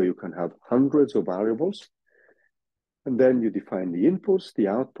input where you can have hundreds of variables. And then you define the inputs, the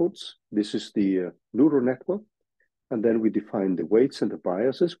outputs. This is the neural network. And then we define the weights and the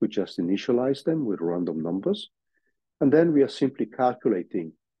biases. We just initialize them with random numbers. And then we are simply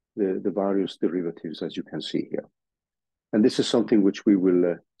calculating the various derivatives, as you can see here. And this is something which we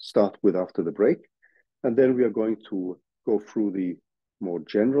will start with after the break. And then we are going to go through the more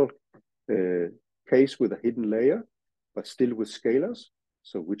general case with a hidden layer, but still with scalars.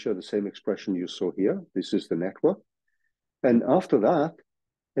 So which are the same expression you saw here. This is the network. And after that,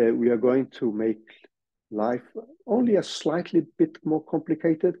 we are going to make life only a slightly bit more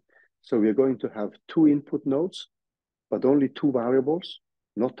complicated. So we are going to have two input nodes, but only two variables,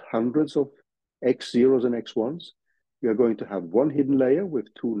 not hundreds of x0s and x1s. We are going to have one hidden layer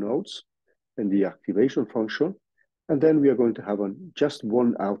with two nodes and the activation function. And then we are going to have just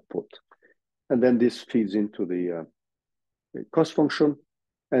one output. And then this feeds into the cost function,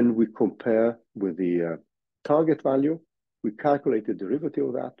 and we compare with the target value. We calculate the derivative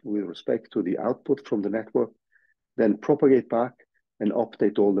of that with respect to the output from the network, then propagate back and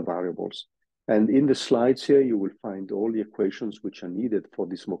update all the variables. And in the slides here, you will find all the equations which are needed for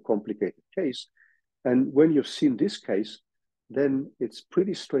this more complicated case. And when you've seen this case, then it's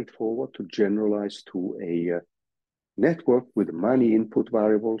pretty straightforward to generalize to a network with many input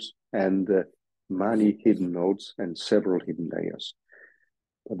variables and many hidden nodes and several hidden layers.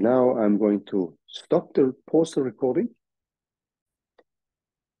 But now I'm going to pause the recording.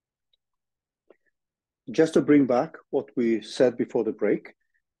 Just to bring back what we said before the break,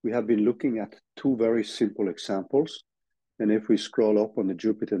 we have been looking at two very simple examples. And if we scroll up on the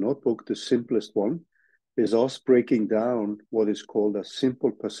Jupyter Notebook, the simplest one is us breaking down what is called a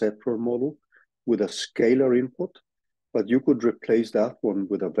simple perceptron model with a scalar input. But you could replace that one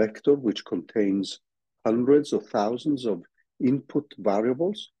with a vector which contains hundreds or thousands of input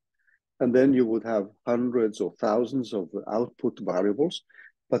variables. And then you would have hundreds or thousands of output variables.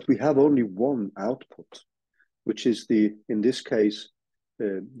 But we have only one output, which is in this case,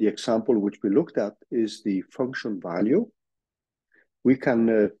 the example which we looked at is the function value. We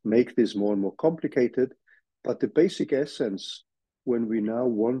can make this more and more complicated, but the basic essence, when we now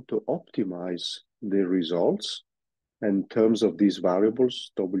want to optimize the results in terms of these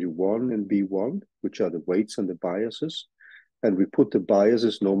variables, W1 and B1, which are the weights and the biases, and we put the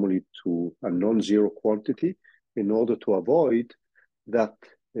biases normally to a non-zero quantity in order to avoid that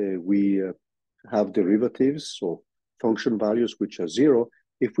we have derivatives or function values which are zero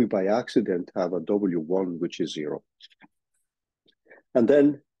if we by accident have a W1 which is zero. And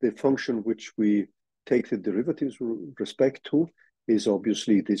then the function which we take the derivatives with respect to is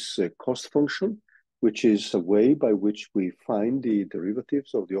obviously this cost function, which is a way by which we find the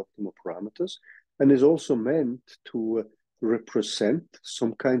derivatives of the optimal parameters, and is also meant to represent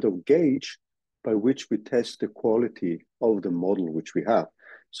some kind of gauge by which we test the quality of the model which we have.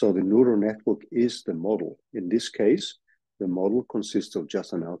 So the neural network is the model. In this case, the model consists of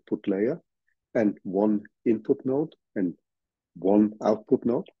just an output layer and one input node and one output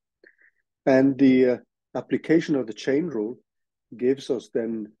node. And the application of the chain rule gives us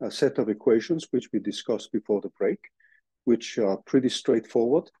then a set of equations which we discussed before the break, which are pretty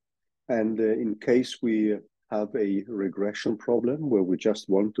straightforward. And in case we have a regression problem where we just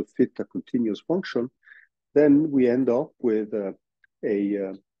want to fit a continuous function, then we end up with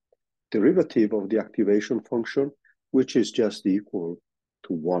a derivative of the activation function, which is just equal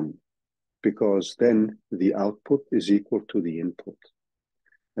to 1, because then the output is equal to the input.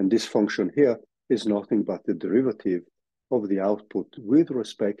 And this function here is nothing but the derivative of the output with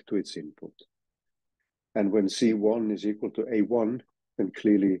respect to its input. And when C1 is equal to A1, then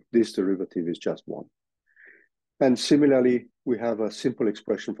clearly this derivative is just 1. And similarly, we have a simple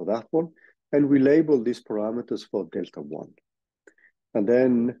expression for that one, and we label these parameters for delta 1. And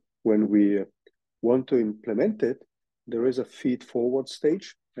then when we want to implement it, there is a feed-forward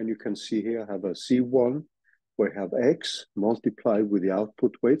stage, and you can see here I have a C1 where I have X multiplied with the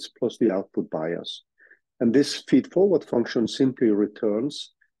output weights plus the output bias. And this feed-forward function simply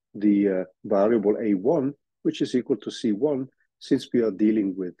returns the variable A1, which is equal to C1, since we are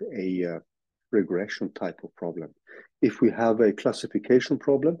dealing with a regression type of problem. If we have a classification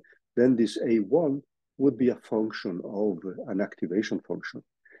problem, then this A1 would be a function of an activation function.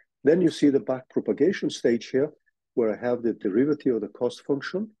 Then you see the back-propagation stage here, where I have the derivative of the cost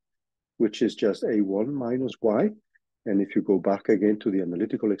function, which is just A1 minus Y. And if you go back again to the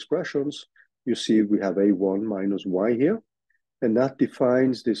analytical expressions, you see we have A1 minus Y here. And that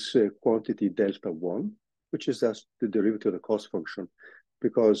defines this quantity delta 1, which is just the derivative of the cost function,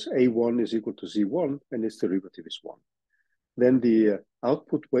 because A1 is equal to Z1 and its derivative is 1. Then the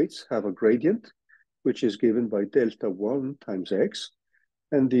output weights have a gradient, which is given by delta 1 times X.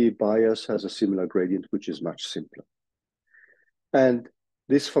 And the bias has a similar gradient, which is much simpler. And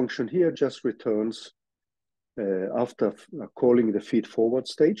this function here just returns, after calling the feed-forward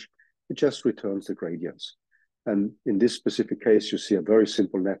stage, it just returns the gradients. And in this specific case, you see a very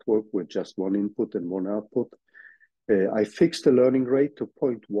simple network with just one input and one output. I fixed the learning rate to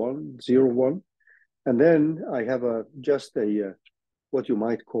 0.101. And then I have just what you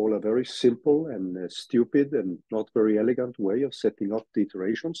might call a very simple and stupid and not very elegant way of setting up the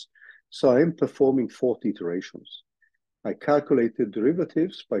iterations. So I'm performing 40 iterations. I calculate the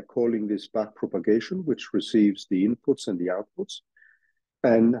derivatives by calling this back-propagation, which receives the inputs and the outputs.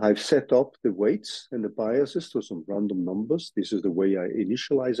 And I've set up the weights and the biases to some random numbers. This is the way I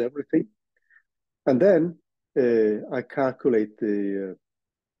initialize everything. And then I calculate the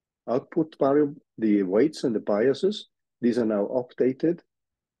output variable, the weights and the biases. These are now updated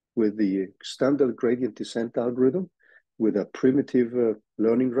with the standard gradient descent algorithm with a primitive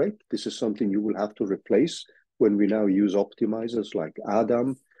learning rate. This is something you will have to replace when we now use optimizers like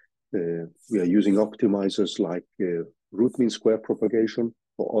Adam. We are using optimizers like root mean square propagation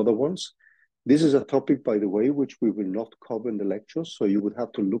or other ones. This is a topic, by the way, which we will not cover in the lectures. So you would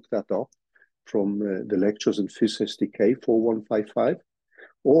have to look that up from the lectures in PhysSDK 4155,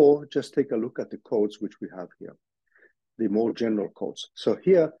 or just take a look at the codes which we have here, the more general codes. So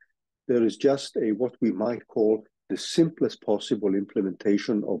here, there is just what we might call the simplest possible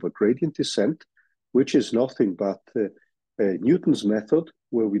implementation of a gradient descent, which is nothing but Newton's method,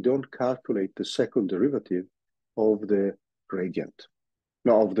 where we don't calculate the second derivative of the gradient,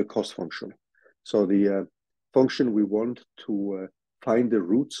 no, of the cost function. So the function we want to find the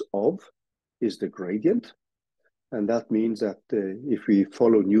roots of is the gradient. And that means that if we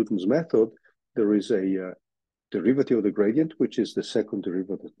follow Newton's method, there is a derivative of the gradient, which is the second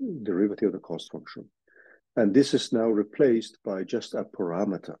derivative of the cost function. And this is now replaced by just a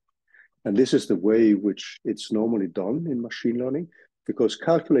parameter. And this is the way which it's normally done in machine learning, because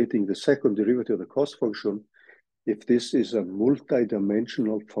calculating the second derivative of the cost function, if this is a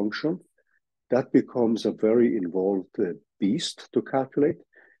multi-dimensional function, that becomes a very involved beast to calculate,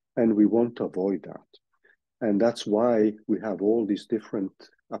 and we want to avoid that. And that's why we have all these different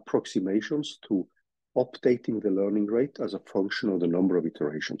approximations to updating the learning rate as a function of the number of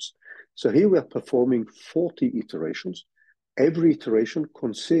iterations. So here we are performing 40 iterations. Every iteration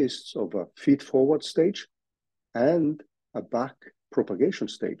consists of a feed-forward stage and a back-propagation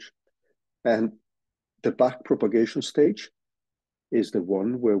stage. And the back-propagation stage is the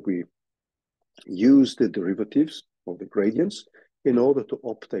one where we use the derivatives of the gradients in order to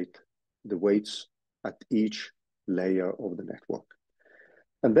update the weights at each layer of the network.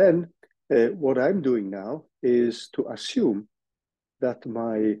 And then what I'm doing now is to assume that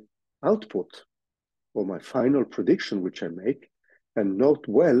my output or my final prediction, which I make, and note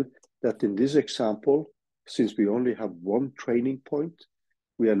well that in this example, since we only have one training point,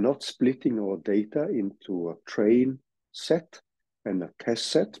 we are not splitting our data into a train set and a test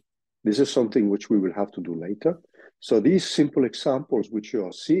set. This is something which we will have to do later. So these simple examples which you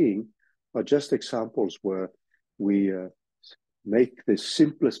are seeing are just examples where we make the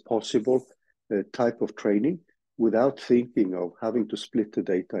simplest possible type of training without thinking of having to split the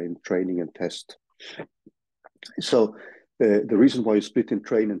data in training and test. So the reason why you split in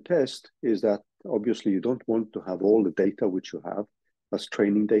train and test is that obviously you don't want to have all the data which you have as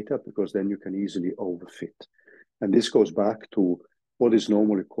training data, because then you can easily overfit. And this goes back to what is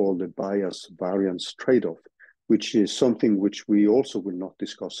normally called the bias variance trade-off, which is something which we also will not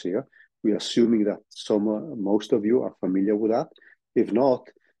discuss here. We are assuming that most of you are familiar with that. If not,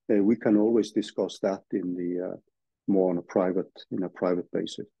 we can always discuss that in the more on a private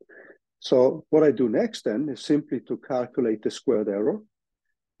basis. So what I do next then is simply to calculate the squared error.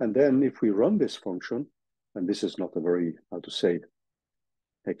 And then if we run this function, and this is not a very, how to say,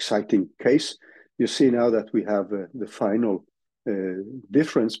 exciting case, you see now that we have the final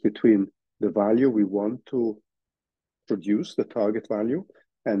difference between the value we want to produce, the target value,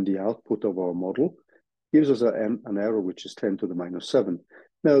 and the output of our model, gives us an error which is 10 to the minus 7.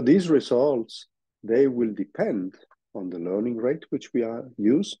 Now, these results, they will depend on the learning rate which we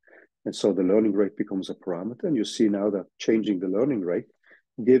use. And so the learning rate becomes a parameter. And you see now that changing the learning rate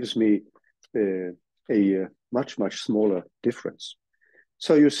gives me a much, much smaller difference.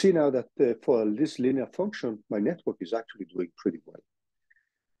 So you see now that for this linear function, my network is actually doing pretty well.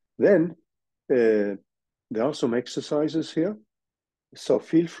 Then there are some exercises here. So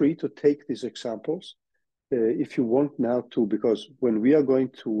feel free to take these examples if you want now to, because when we are going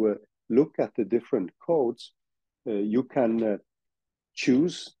to look at the different codes, you can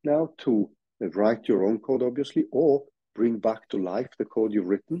choose now to write your own code, obviously, or bring back to life the code you've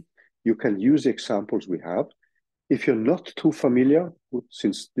written. You can use the examples we have. If you're not too familiar,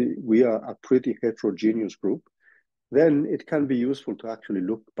 since we are a pretty heterogeneous group, then it can be useful to actually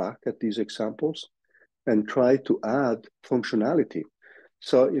look back at these examples and try to add functionality.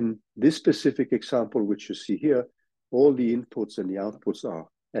 So in this specific example, which you see here, all the inputs and the outputs are,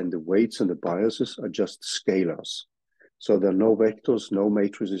 and the weights and the biases are just scalars. So there are no vectors, no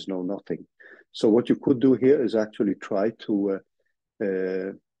matrices, no nothing. So what you could do here is actually try to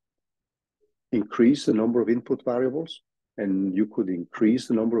increase the number of input variables, and you could increase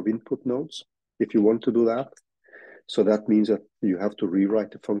the number of input nodes if you want to do that. So that means that you have to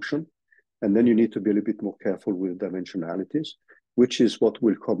rewrite the function, and then you need to be a little bit more careful with dimensionalities, which is what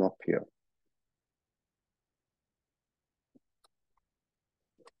will come up here.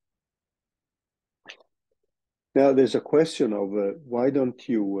 Now there's a question of why don't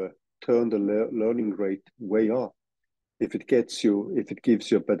you turn the learning rate way up if it gives you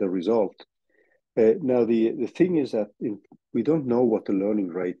a better result. Now the thing is that we don't know what the learning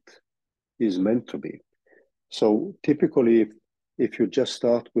rate is meant to be. So typically, if you just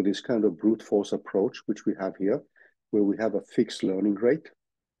start with this kind of brute force approach, which we have here, where we have a fixed learning rate,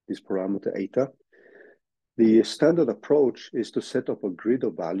 this parameter eta, the standard approach is to set up a grid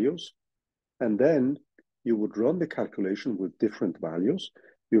of values, and then you would run the calculation with different values.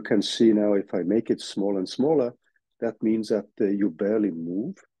 You can see now if I make it smaller and smaller, that means that you barely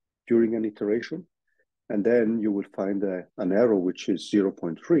move during an iteration. And then you will find an error which is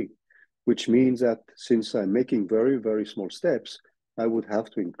 0.3. which means that since I'm making very, very small steps, I would have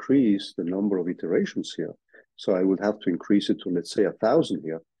to increase the number of iterations here. So I would have to increase it to, let's say, 1,000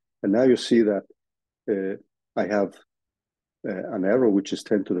 here. And now you see that I have an error which is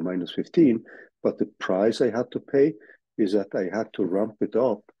 10 to the minus 15, but the price I had to pay is that I had to ramp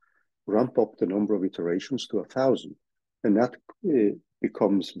up the number of iterations to 1,000. And that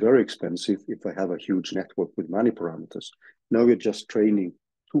becomes very expensive if I have a huge network with many parameters. Now we're just training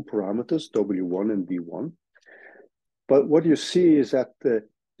two parameters, W1 and B1. But what you see is that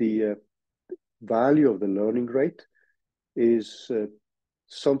the value of the learning rate is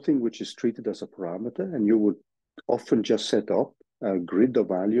something which is treated as a parameter, and you would often just set up a grid of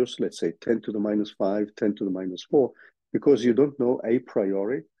values, let's say 10 to the minus 5, 10 to the minus 4, because you don't know a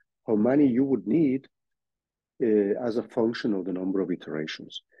priori how many you would need as a function of the number of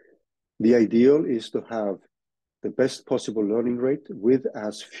iterations. The ideal is to have the best possible learning rate with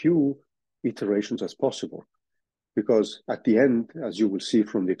as few iterations as possible. Because at the end, as you will see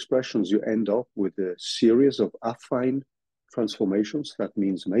from the expressions, you end up with a series of affine transformations. That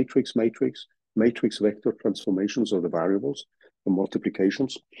means matrix vector transformations of the variables, the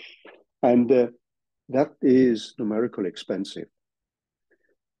multiplications. And that is numerically expensive.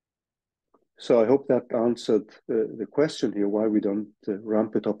 So I hope that answered the question here, why we don't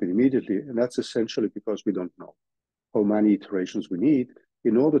ramp it up immediately. And that's essentially because we don't know how many iterations we need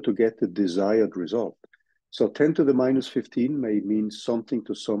in order to get the desired result. So 10 to the minus 15 may mean something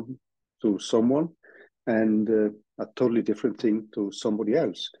to someone and a totally different thing to somebody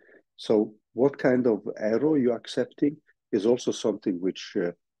else. So what kind of error you're accepting is also something which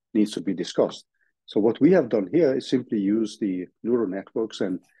needs to be discussed. So what we have done here is simply use the neural networks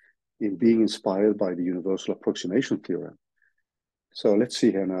and in being inspired by the universal approximation theorem. So let's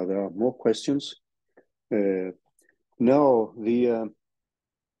see here now, there are more questions. No,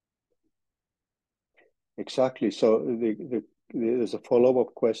 exactly. So there's a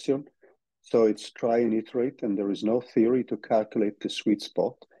follow-up question. So it's try and iterate, and there is no theory to calculate the sweet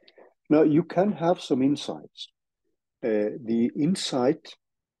spot. Now, you can have some insights. The insight,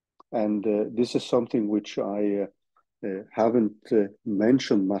 and this is something which I haven't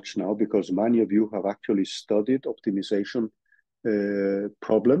mentioned much now, because many of you have actually studied optimization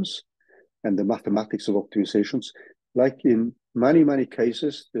problems and the mathematics of optimizations. Like in many, many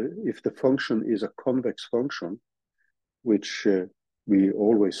cases, if the function is a convex function, which we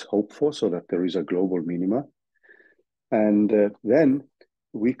always hope for, so that there is a global minima, and then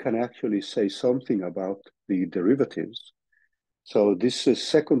we can actually say something about the derivatives. So this is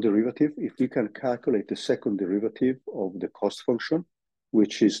second derivative. If we can calculate the second derivative of the cost function,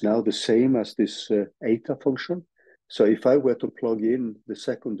 which is now the same as this eta function. So if I were to plug in the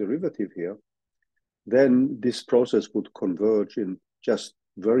second derivative here, then this process would converge in just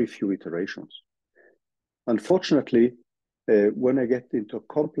very few iterations. Unfortunately, when I get into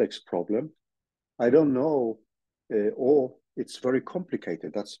a complex problem, I don't know, or it's very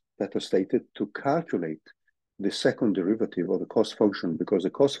complicated, that's better stated, to calculate the second derivative of the cost function, because the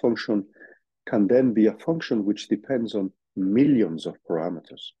cost function can then be a function which depends on millions of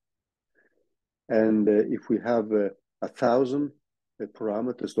parameters. And if we have 1,000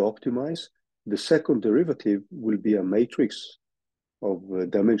 parameters to optimize, the second derivative will be a matrix of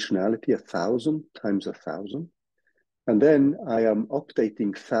dimensionality 1,000 times 1,000. And then I am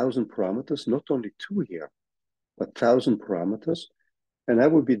updating 1,000 parameters, not only two here, but 1,000 parameters. And I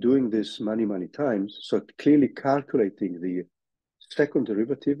will be doing this many, many times. So clearly calculating the second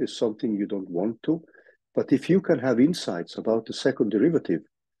derivative is something you don't want to. But if you can have insights about the second derivative,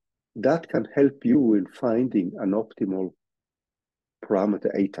 that can help you in finding an optimal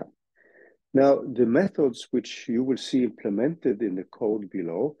parameter eta. Now, the methods which you will see implemented in the code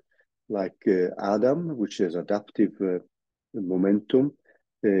below, like ADAM, which is adaptive momentum,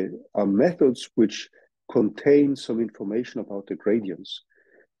 are methods which contain some information about the gradients.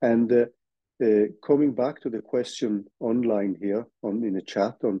 And coming back to the question online here in the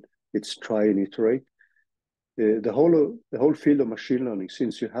chat on it's try and iterate, the whole field of machine learning,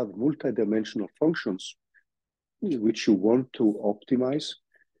 since you have multidimensional functions which you want to optimize,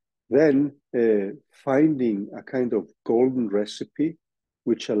 then finding a kind of golden recipe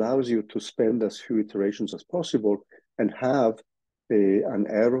which allows you to spend as few iterations as possible and have an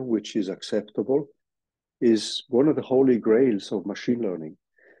error which is acceptable is one of the holy grails of machine learning.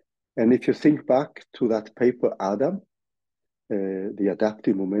 And if you think back to that paper, ADAM, the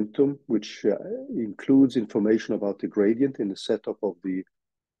adaptive momentum, which includes information about the gradient in the setup of the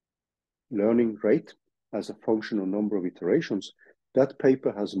learning rate as a function of number of iterations, that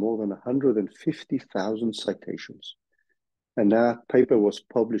paper has more than 150,000 citations. And that paper was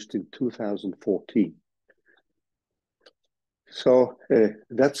published in 2014. So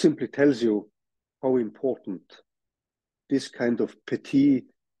that simply tells you how important this kind of petit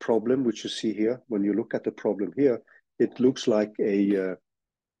problem, which you see here, when you look at the problem here, it looks like a,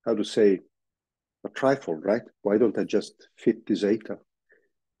 how to say, a trifold, right? Why don't I just fit this eta?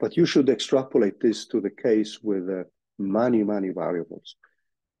 But you should extrapolate this to the case with many, many variables.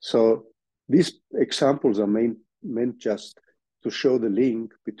 So these examples are meant just to show the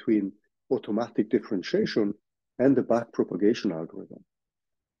link between automatic differentiation and the back-propagation algorithm.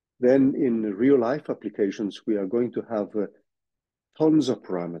 Then in real life applications, we are going to have tons of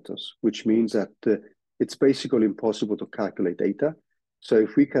parameters, which means that it's basically impossible to calculate eta. So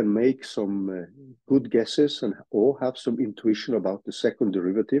if we can make some good guesses or have some intuition about the second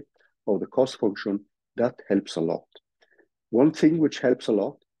derivative or the cost function, that helps a lot. One thing which helps a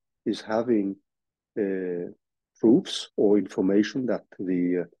lot is having proofs or information that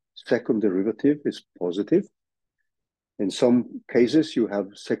the second derivative is positive. In some cases, you have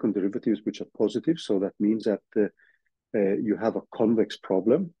second derivatives which are positive, so that means that you have a convex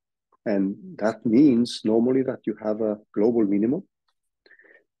problem, and that means normally that you have a global minimum.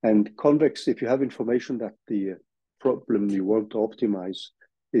 And convex, if you have information that the problem you want to optimize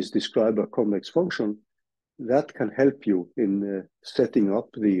is described by a convex function, that can help you in setting up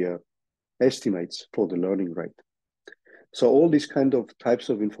the estimates for the learning rate. So all these kind of types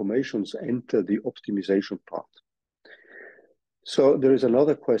of informations enter the optimization part. So there is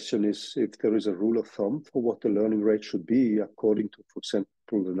another question, is if there is a rule of thumb for what the learning rate should be according to, for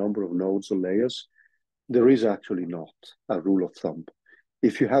example, the number of nodes or layers. There is actually not a rule of thumb.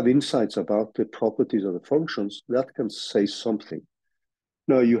 If you have insights about the properties of the functions, that can say something.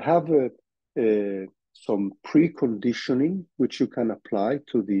 Now you have some preconditioning which you can apply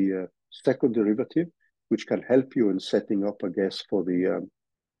to the second derivative, which can help you in setting up a guess for the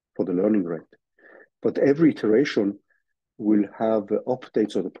learning rate. But every iteration will have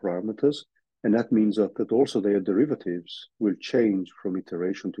updates of the parameters, and that means that also their derivatives will change from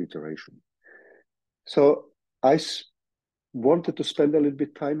iteration to iteration. So I wanted to spend a little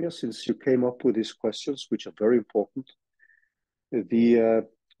bit time here since you came up with these questions, which are very important.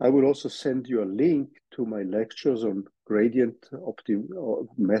 I will also send you a link to my lectures on gradient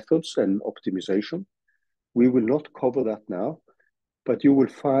methods and optimization. We will not cover that now, but you will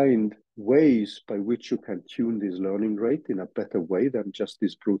find ways by which you can tune this learning rate in a better way than just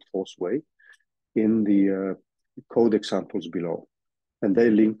this brute force way in the code examples below. And they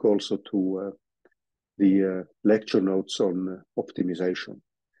link also to the lecture notes on optimization.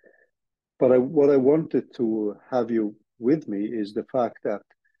 But what I wanted to have you with me is the fact that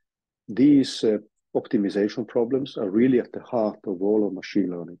these optimization problems are really at the heart of all of machine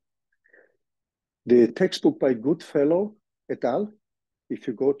learning. The textbook by Goodfellow et al., if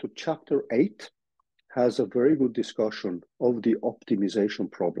you go to chapter 8, has a very good discussion of the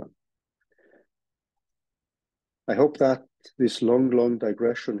optimization problem. I hope that this long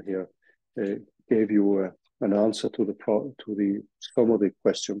digression here gave you an answer to some of the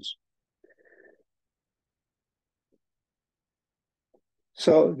questions.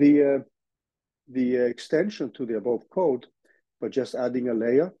 So the extension to the above code, by just adding a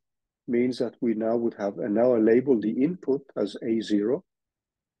layer, means that we now would have, and now I label the input as A0,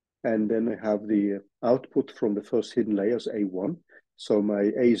 and then I have the output from the first hidden layer as A1. So my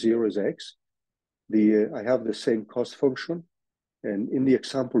A0 is X. I have the same cost function, and in the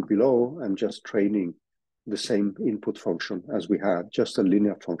example below, I'm just training the same input function as we had, just a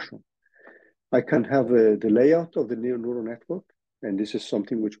linear function. I can have the layout of the neural network, and this is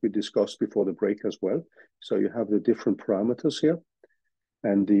something which we discussed before the break as well. So you have the different parameters here,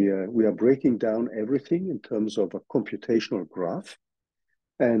 and we are breaking down everything in terms of a computational graph.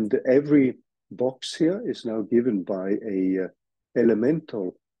 And every box here is now given by a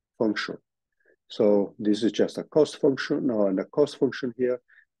elemental function. So this is just a cost function. Now in the cost function here,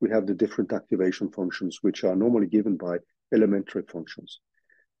 we have the different activation functions, which are normally given by elementary functions.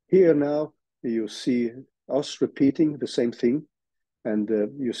 Here now, you see us repeating the same thing. And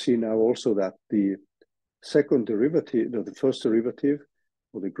you see now also that the second derivative, the first derivative,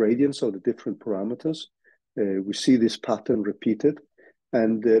 or the gradients of the different parameters, we see this pattern repeated.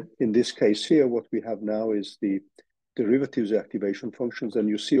 And in this case here, what we have now is the derivatives activation functions. And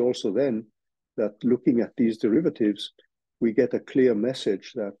you see also then that looking at these derivatives, we get a clear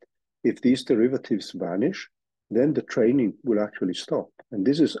message that if these derivatives vanish, then the training will actually stop. And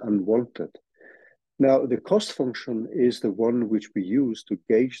this is unwanted. Now, the cost function is the one which we use to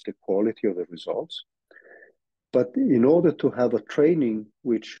gauge the quality of the results. But in order to have a training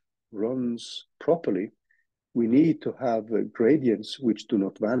which runs properly, we need to have gradients which do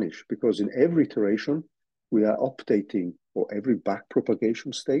not vanish, because in every iteration, we are updating, or every back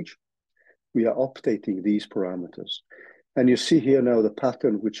propagation stage, we are updating these parameters. And you see here now the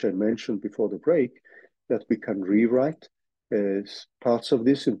pattern which I mentioned before the break, that we can rewrite parts of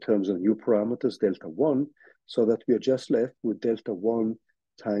this in terms of new parameters, delta 1, so that we are just left with delta 1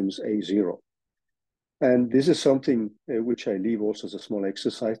 times A0. And this is something which I leave also as a small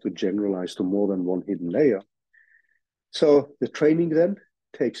exercise to generalize to more than one hidden layer. So the training then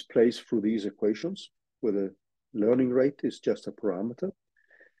takes place through these equations, where the learning rate is just a parameter.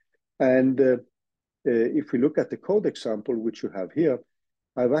 And if we look at the code example, which you have here,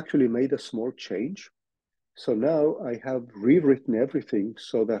 I've actually made a small change. So now I have rewritten everything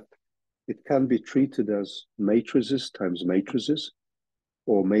so that it can be treated as matrices times matrices,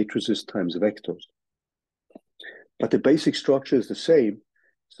 or matrices times vectors. But the basic structure is the same.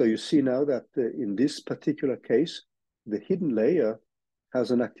 So you see now that in this particular case, the hidden layer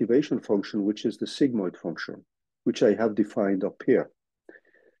has an activation function, which is the sigmoid function, which I have defined up here.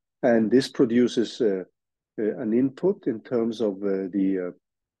 And this produces an input in terms of the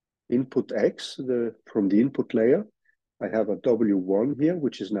input X from the input layer. I have a W1 here,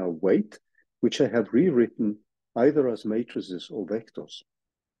 which is now weight, which I have rewritten either as matrices or vectors.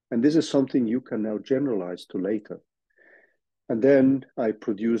 And this is something you can now generalize to later. And then I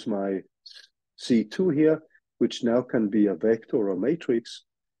produce my C2 here, which now can be a vector or a matrix,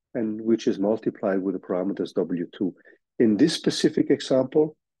 and which is multiplied with the parameters W2. In this specific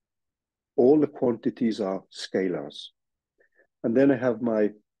example, all the quantities are scalars. And then I have my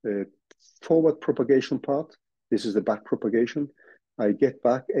forward propagation part. This is the back propagation. I get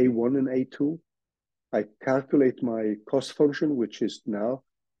back A1 and A2. I calculate my cost function, which is now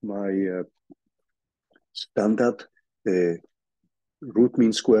my standard root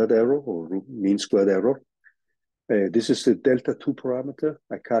mean squared error, or root mean squared error. This is the delta 2 parameter.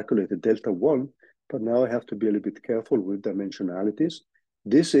 I calculated delta 1, but now I have to be a little bit careful with dimensionalities.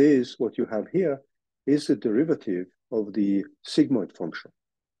 This is what you have here, is the derivative of the sigmoid function,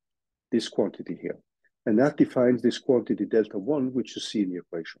 this quantity here. And that defines this quantity delta 1, which you see in the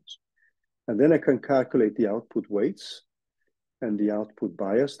equations. And then I can calculate the output weights and the output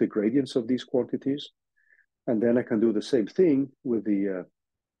bias, the gradients of these quantities. And then I can do the same thing with the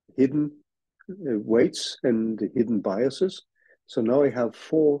hidden weights and the hidden biases. So now I have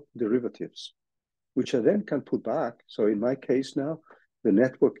 4 derivatives, which I then can put back. So in my case now, the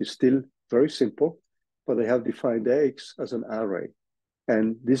network is still very simple, but I have defined X as an array.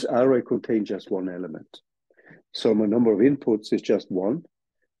 And this array contains just one element. So my number of inputs is just 1.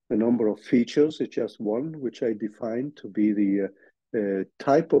 The number of features is just 1, which I define to be the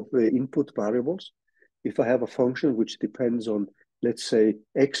type of input variables. If I have a function which depends on, let's say,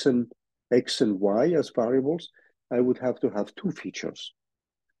 X and Y as variables, I would have to have 2 features.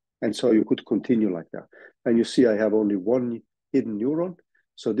 And so you could continue like that. And you see I have only 1 hidden neuron.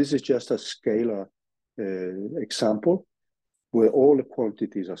 So this is just a scalar example where all the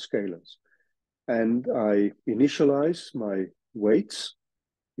quantities are scalars. And I initialize my weights.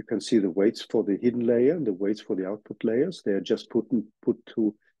 You can see the weights for the hidden layer and the weights for the output layers. They are just put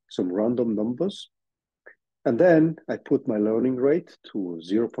to some random numbers. And then I put my learning rate to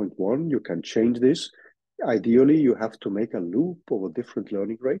 0.1. You can change this. Ideally, you have to make a loop over different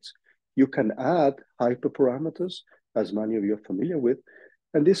learning rates. You can add hyperparameters, as many of you are familiar with.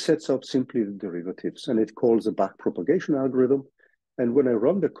 And this sets up simply the derivatives, and it calls a back propagation algorithm. And when I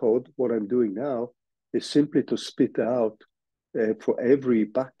run the code, what I'm doing now is simply to spit out for every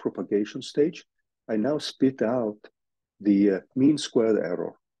back propagation stage, I now spit out the mean squared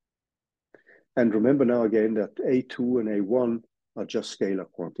error. And remember now again that A2 and A1 are just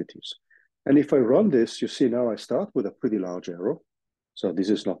scalar quantities. And if I run this, you see now I start with a pretty large error. So this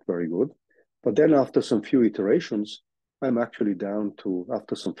is not very good. But then after some few iterations, I'm actually down to,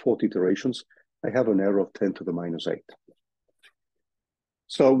 after some 40 iterations, I have an error of 10 to the minus 8.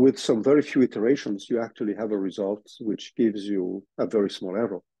 So with some very few iterations, you actually have a result which gives you a very small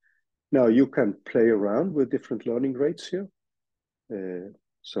error. Now you can play around with different learning rates here.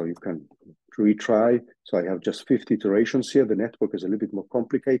 So you can retry. So I have just 50 iterations here. The network is a little bit more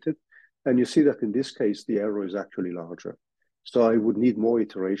complicated. And you see that in this case, the error is actually larger. So I would need more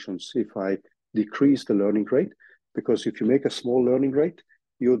iterations if I decrease the learning rate, because if you make a small learning rate,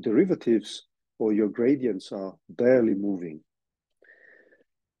 your derivatives or your gradients are barely moving.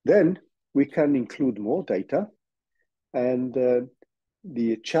 Then we can include more data. And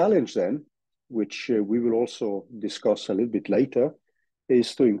the challenge then, which we will also discuss a little bit later,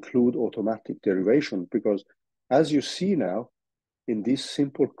 is to include automatic derivation, because as you see now in these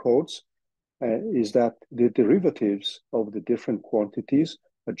simple codes, is that the derivatives of the different quantities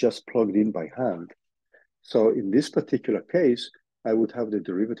are just plugged in by hand. So in this particular case, I would have the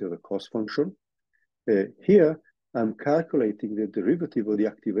derivative of the cost function. Here, I'm calculating the derivative of the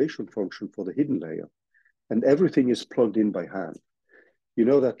activation function for the hidden layer, and everything is plugged in by hand. You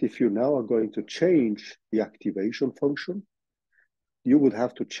know that if you now are going to change the activation function, you would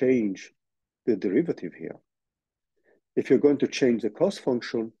have to change the derivative here. If you're going to change the cost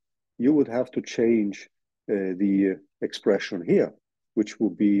function, you would have to change the expression here, which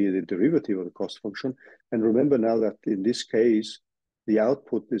would be the derivative of the cost function. And remember now that in this case, the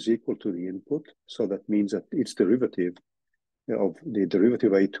output is equal to the input. So that means that its derivative of the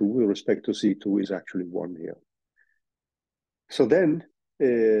derivative A2 with respect to C2 is actually 1 here. So then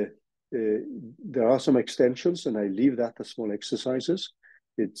there are some extensions, and I leave that as small exercises.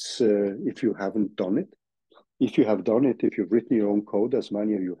 It's if you haven't done it. If you have done it, if you've written your own code, as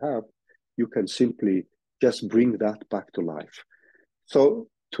many of you have, you can simply just bring that back to life. So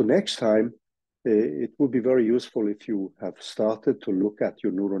to next time, it would be very useful if you have started to look at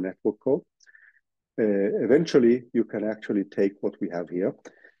your neural network code. Eventually, you can actually take what we have here.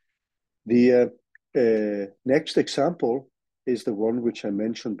 The next example is the one which I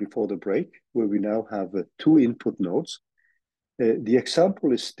mentioned before the break, where we now have 2 input nodes. The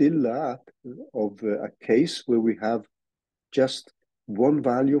example is still that of a case where we have just one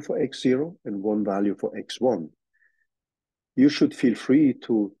value for x0 and one value for x1. You should feel free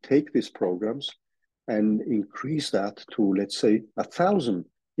to take these programs and increase that to, let's say, 1,000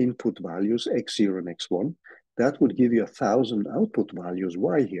 input values, x0 and x1. That would give you 1,000 output values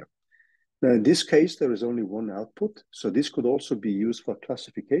y here. Now, in this case, there is only one output. So this could also be used for a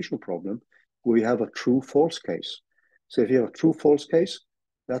classification problem where you have a true-false case. So if you have a true-false case,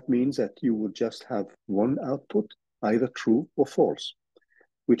 that means that you would just have one output, either true or false,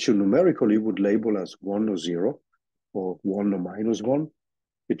 which you numerically would label as 1 or 0, or 1 or -1.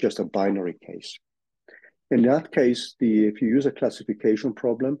 It's just a binary case. In that case, if you use a classification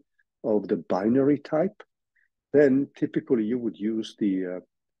problem of the binary type, then typically you would use the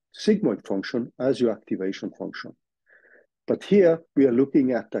sigmoid function as your activation function. But here we are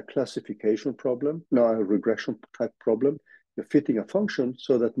looking at a classification problem, not a regression type problem. You're fitting a function,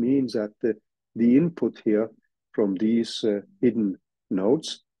 so that means that the input here from these hidden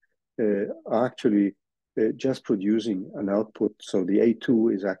nodes are actually just producing an output. So the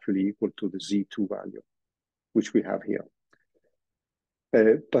A2 is actually equal to the Z2 value, which we have here.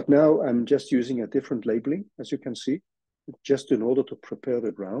 But now I'm just using a different labeling, as you can see, just in order to prepare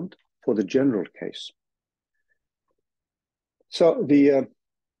the ground for the general case. So the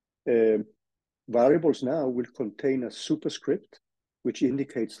variables now will contain a superscript which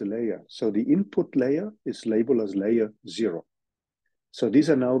indicates the layer. So the input layer is labeled as layer 0. So these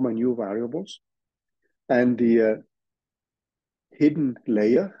are now my new variables. And the hidden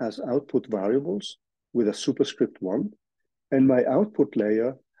layer has output variables with a superscript 1. And my output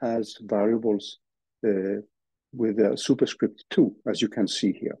layer has variables with a superscript 2, as you can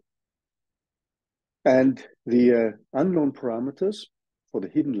see here. And the unknown parameters for the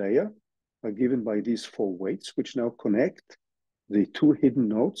hidden layer are given by these 4 weights, which now connect the 2 hidden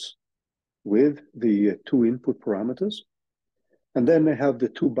nodes with the 2 input parameters. And then I have the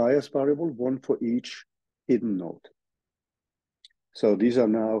 2 bias variables, one for each hidden node. So these are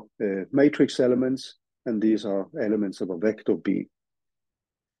now matrix elements, and these are elements of a vector B.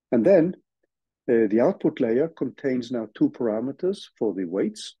 And then the output layer contains now 2 parameters for the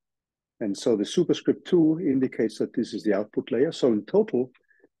weights. And so the superscript 2 indicates that this is the output layer. So in total,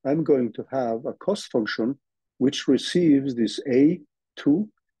 I'm going to have a cost function which receives this A2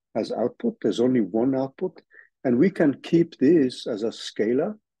 as output. There's only one output. And we can keep this as a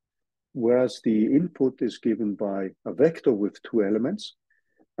scalar, whereas the input is given by a vector with 2 elements.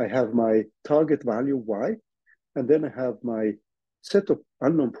 I have my target value y, and then I have my set of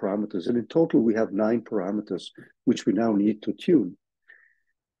unknown parameters. And in total, we have 9 parameters, which we now need to tune.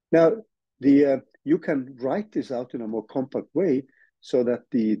 Now, you can write this out in a more compact way so that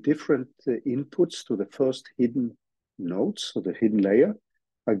the different inputs to the first hidden nodes, or the hidden layer,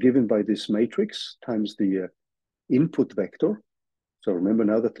 are given by this matrix times the input vector. So remember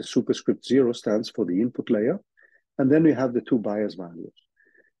now that the superscript 0 stands for the input layer. And then we have the 2 bias values.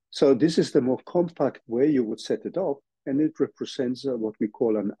 So this is the more compact way you would set it up, and it represents what we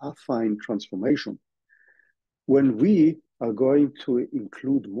call an affine transformation. When we are going to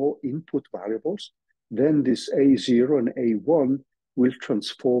include more input variables, then this A0 and A1 will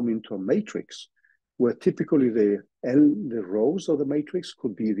transform into a matrix, where typically the rows of the matrix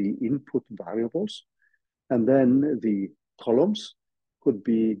could be the input variables, and then the columns could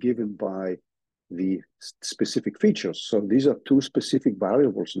be given by the specific features. So these are two specific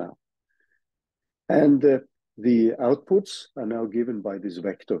variables now. And the outputs are now given by this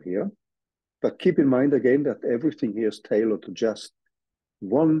vector here. But keep in mind again that everything here is tailored to just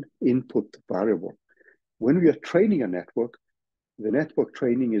one input variable. When we are training a network, the network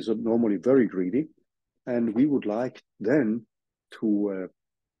training is normally very greedy, and we would like then to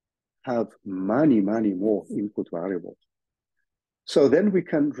have many more input variables. So then we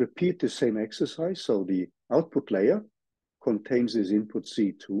can repeat the same exercise. So the output layer contains this input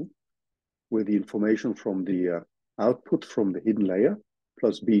C2 with the information from the output from the hidden layer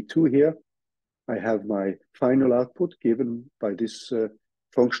plus B2 here. I have my final output given by this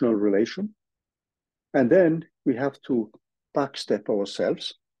functional relation. And then we have to backstep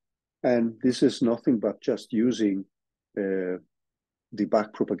ourselves. And this is nothing but just using the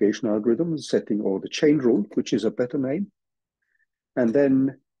back-propagation algorithm, setting or the chain rule, which is a better name. And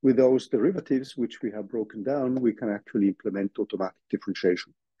then with those derivatives, which we have broken down, we can actually implement automatic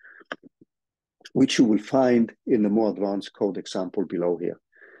differentiation, which you will find in the more advanced code example below here.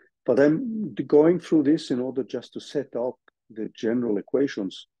 But I'm going through this in order just to set up the general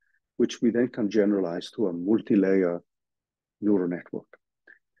equations, which we then can generalize to a multi-layer neural network.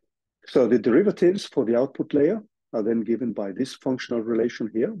 So the derivatives for the output layer are then given by this functional relation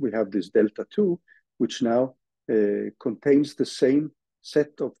here. We have this delta 2, which now contains the same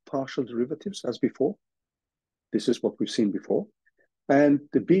set of partial derivatives as before. This is what we've seen before. And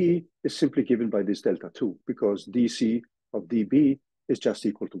the B is simply given by this delta 2 because dC of dB is just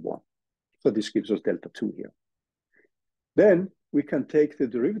equal to 1. So this gives us delta 2 here. Then we can take the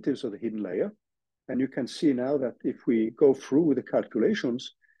derivatives of the hidden layer, and you can see now that if we go through the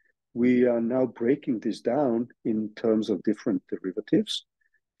calculations, we are now breaking this down in terms of different derivatives.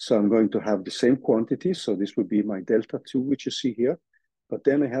 So I'm going to have the same quantity. So this would be my delta 2, which you see here. But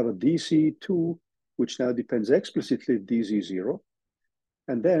then I have a dC2, which now depends explicitly dZ0.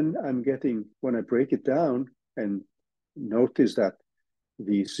 And then I'm getting, when I break it down, and notice that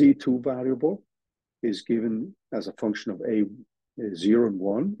the Z2 variable is given as a function of A0 and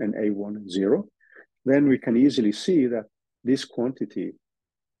 1 and A1 and 0, then we can easily see that this quantity,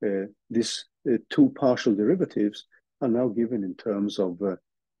 these two partial derivatives are now given in terms of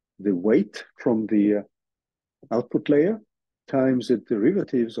the weight from the output layer times the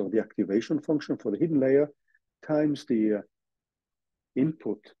derivatives of the activation function for the hidden layer times the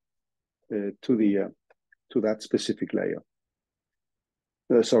input to that specific layer.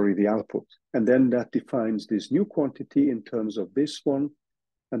 The output. And then that defines this new quantity in terms of this one.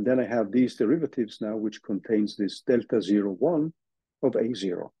 And then I have these derivatives now, which contains this delta 0, 1 of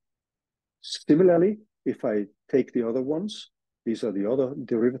A0. Similarly, if I take the other ones, these are the other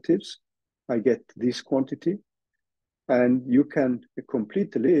derivatives, I get this quantity. And you can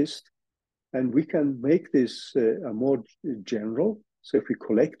complete the list, and we can make this a more general. So if we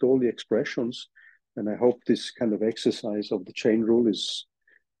collect all the expressions, and I hope this kind of exercise of the chain rule is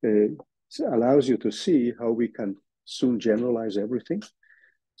allows you to see how we can soon generalize everything.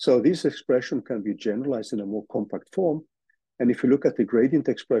 So this expression can be generalized in a more compact form. And if you look at the gradient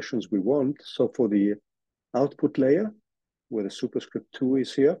expressions we want, so for the output layer, where the superscript 2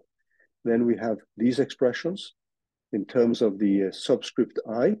 is here, then we have these expressions in terms of the subscript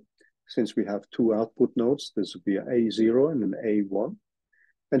I. Since we have two output nodes, this would be an A0 and an A1.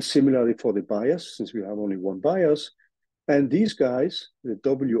 And similarly for the bias, since we have only one bias, and these guys, the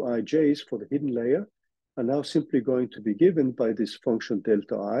Wij's for the hidden layer, are now simply going to be given by this function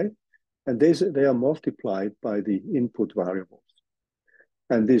delta I, and they are multiplied by the input variables.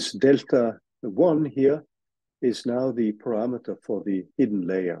 And this delta 1 here is now the parameter for the hidden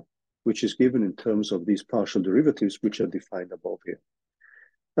layer, which is given in terms of these partial derivatives, which are defined above here.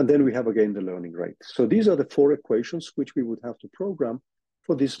 And then we have again the learning rate. So these are the four equations which we would have to program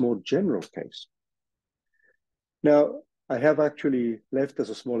for this more general case. Now, I have actually left as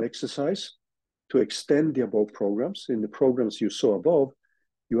a small exercise to extend the above programs. In the programs you saw above,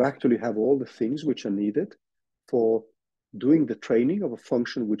 you actually have all the things which are needed for doing the training of a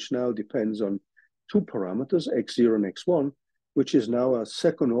function which now depends on two parameters, x0 and x1, which is now a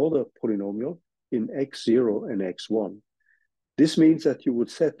second order polynomial in x0 and x1. This means that you would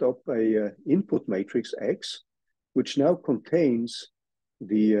set up a input matrix X, which now contains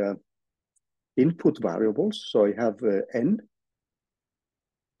the input variables. So I have n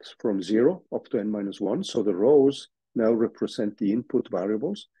from 0 up to n minus 1. So the rows now represent the input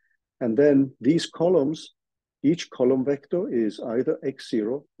variables. And then these columns, each column vector is either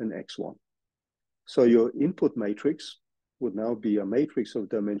x0 and x1. So your input matrix would now be a matrix of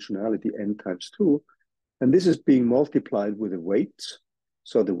dimensionality n times 2. And this is being multiplied with the weights.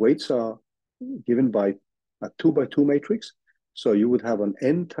 So the weights are given by a 2 by 2 matrix. So you would have an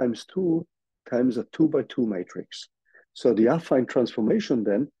n times 2 times a 2 by 2 matrix. So the affine transformation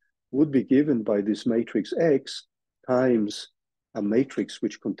then would be given by this matrix X times a matrix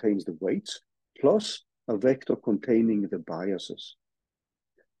which contains the weights plus a vector containing the biases.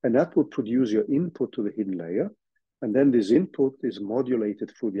 And that would produce your input to the hidden layer. And then this input is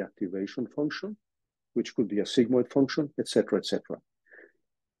modulated through the activation function, which could be a sigmoid function, etc., etc.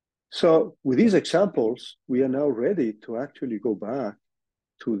 So with these examples, we are now ready to actually go back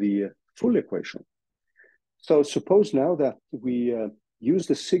to the full equation. So suppose now that we use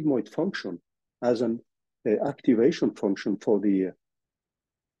the sigmoid function as an activation function for the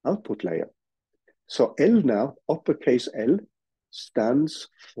output layer. So L now, uppercase L, stands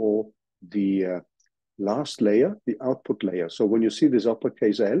for the last layer, the output layer. So when you see this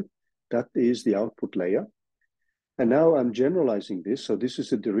uppercase L, that is the output layer. And now I'm generalizing this. So this is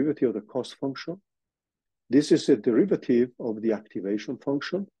the derivative of the cost function. This is the derivative of the activation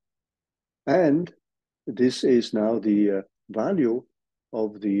function. And this is now the value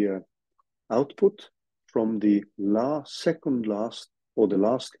of the output from the second last, or the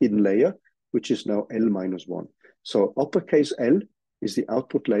last hidden layer, which is now L minus 1. So uppercase L is the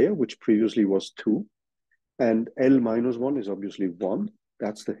output layer, which previously was 2. And L minus 1 is obviously 1.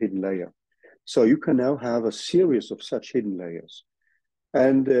 That's the hidden layer. So you can now have a series of such hidden layers.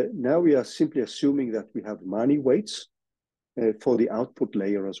 And now we are simply assuming that we have many weights for the output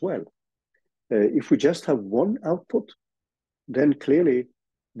layer as well. If we just have one output, then clearly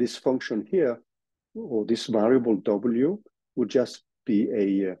this function here, or this variable W, would just be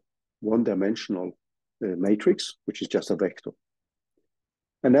a one-dimensional matrix, which is just a vector.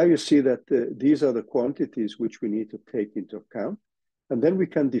 And now you see that these are the quantities which we need to take into account. And then we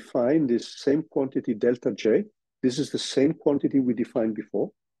can define this same quantity delta J. This is the same quantity we defined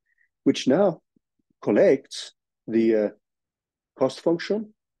before, which now collects the cost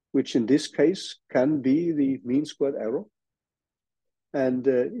function, which in this case can be the mean squared error. And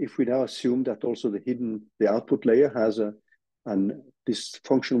if we now assume that also the output layer has this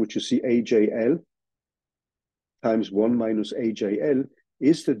function which you see AJL times 1 minus AJL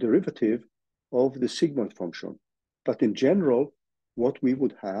is the derivative of the sigmoid function. But in general, what we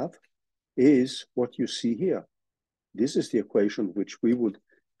would have is what you see here. This is the equation which we would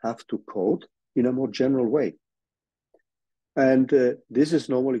have to code in a more general way. And this is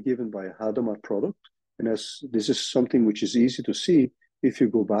normally given by a Hadamard product. And as this is something which is easy to see if you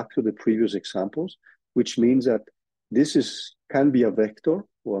go back to the previous examples, which means that this can be a vector,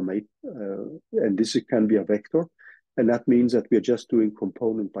 and this can be a vector. And that means that we are just doing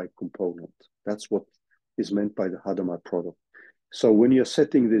component by component. That's what is meant by the Hadamard product. So when you're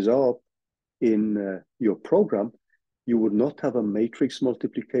setting this up in your program, you would not have a matrix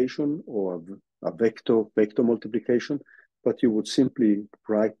multiplication or a vector multiplication, but you would simply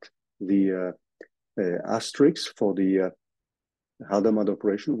write the asterisk for the Hadamard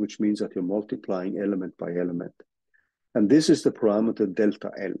operation, which means that you're multiplying element by element. And this is the parameter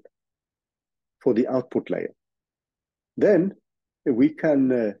delta L for the output layer. Then we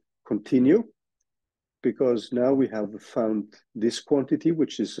can continue, because now we have found this quantity,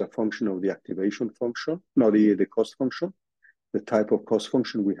 which is a function of the activation function, the cost function, the type of cost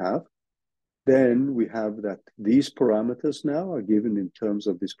function we have. Then we have that these parameters now are given in terms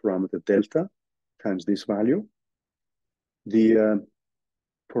of this parameter delta times this value. The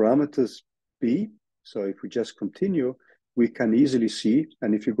parameters B, so if we just continue, we can easily see,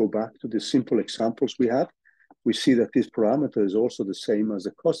 and if you go back to the simple examples we had, we see that this parameter is also the same as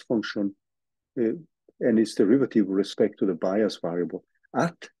the cost function, and its derivative with respect to the bias variable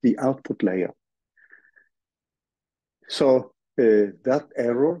at the output layer. So that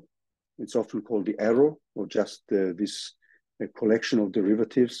error, it's often called the error, or just this collection of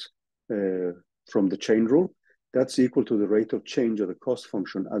derivatives from the chain rule, that's equal to the rate of change of the cost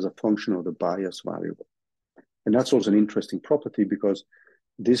function as a function of the bias variable. And that's also an interesting property, because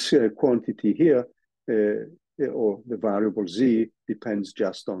this quantity here, or the variable z, depends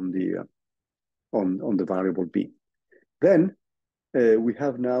just on the variable b. Then we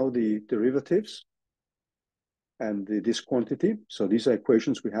have now the derivatives and this quantity. So these are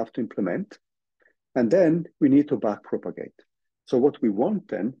equations we have to implement. And then we need to back-propagate. So what we want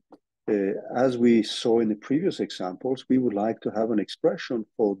then, as we saw in the previous examples, we would like to have an expression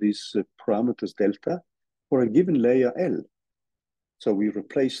for these parameters delta for a given layer L. So we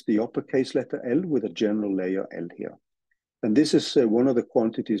replace the uppercase letter L with a general layer L here. And this is one of the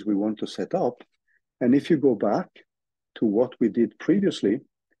quantities we want to set up. And if you go back to what we did previously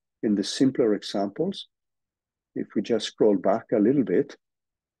in the simpler examples, if we just scroll back a little bit,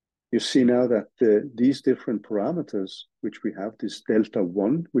 you see now that these different parameters, which we have, this delta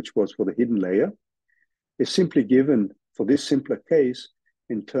 1, which was for the hidden layer, is simply given for this simpler case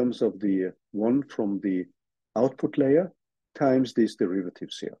in terms of the 1 from the output layer times these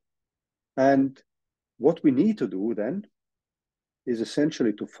derivatives here. And what we need to do then is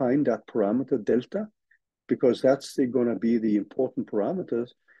essentially to find that parameter delta, because that's going to be the important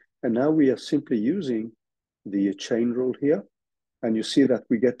parameters. And now we are simply using the chain rule here. And you see that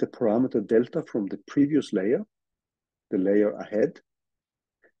we get the parameter delta from the previous layer, the layer ahead.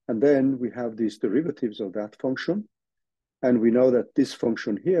 And then we have these derivatives of that function. And we know that this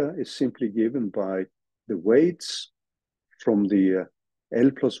function here is simply given by the weights from the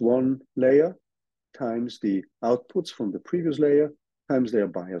L+1 layer times the outputs from the previous layer times their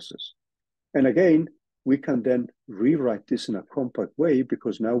biases. And again, we can then rewrite this in a compact way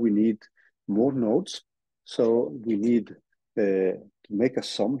because now we need more nodes. So we need to make a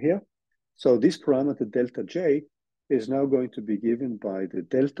sum here. So this parameter delta J is now going to be given by the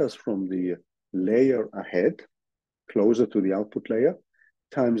deltas from the layer ahead, closer to the output layer,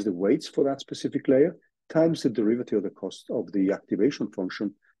 times the weights for that specific layer, times the derivative of the cost of the activation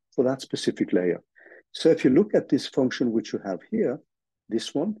function for that specific layer. So if you look at this function which you have here,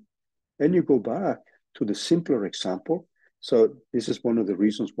 this one, and you go back to the simpler example. So this is one of the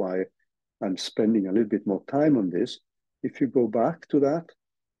reasons why I'm spending a little bit more time on this. If you go back to that,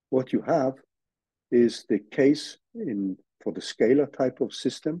 what you have is the case for the scalar type of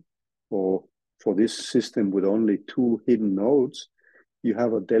system, or for this system with only 2 hidden nodes, you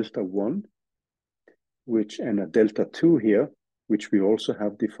have a delta 1, and a delta 2 here, which we also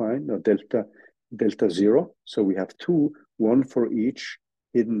have defined, a delta 0. So we have 2, 1 for each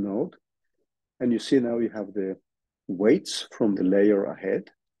hidden node. And you see now you have the weights from the layer ahead,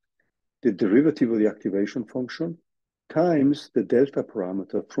 the derivative of the activation function, times the delta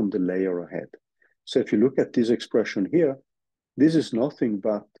parameter from the layer ahead. So if you look at this expression here, this is nothing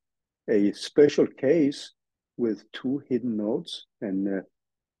but a special case with 2 hidden nodes and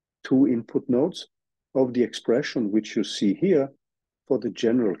 2 input nodes of the expression which you see here for the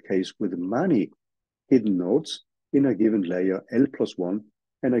general case with many hidden nodes in a given layer L+1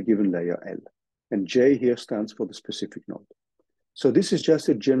 and a given layer L. And J here stands for the specific node. So this is just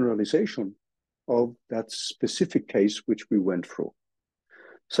a generalization of that specific case which we went through.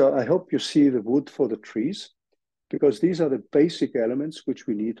 So I hope you see the wood for the trees, because these are the basic elements which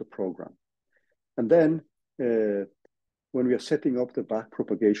we need to program. And then when we are setting up the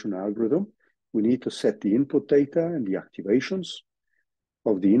back-propagation algorithm, we need to set the input data and the activations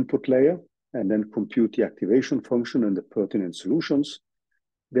of the input layer, and then compute the activation function and the pertinent solutions.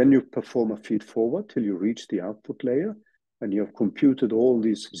 Then you perform a feed forward till you reach the output layer, and you have computed all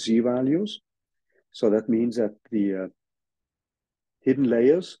these Z values. So that means that the hidden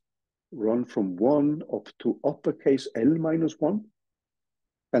layers run from 1 up to uppercase L-1,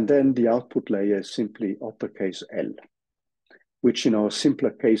 and then the output layer is simply uppercase L, which in our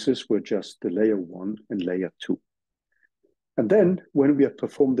simpler cases were just the layer 1 and layer 2. And then when we have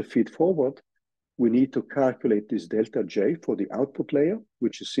performed the feed forward, we need to calculate this delta J for the output layer,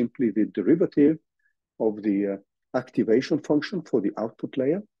 which is simply the derivative of the activation function for the output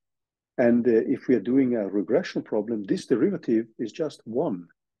layer. And if we are doing a regression problem, this derivative is just 1.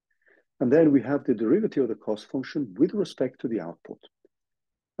 And then we have the derivative of the cost function with respect to the output.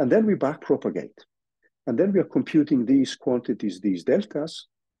 And then we backpropagate. And then we are computing these quantities, these deltas.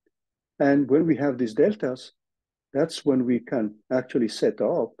 And when we have these deltas, that's when we can actually set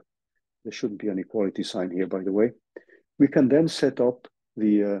up, there shouldn't be an equality sign here, by the way. We can then set up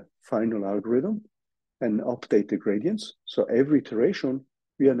the final algorithm and update the gradients. So every iteration,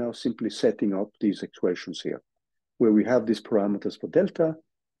 we are now simply setting up these equations here, where we have these parameters for delta,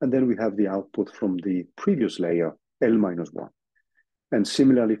 and then we have the output from the previous layer, L-1. And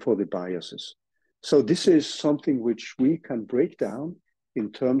similarly for the biases. So this is something which we can break down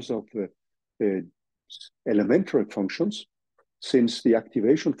in terms of elementary functions, since the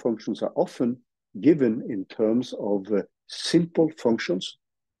activation functions are often given in terms of simple functions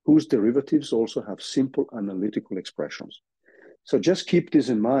whose derivatives also have simple analytical expressions. So just keep this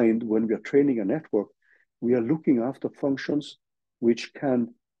in mind when we are training a network. We are looking after functions which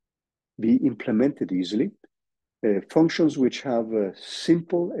can be implemented easily, functions which have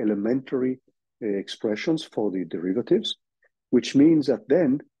simple elementary expressions for the derivatives, which means that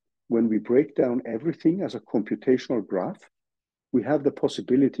then when we break down everything as a computational graph, we have the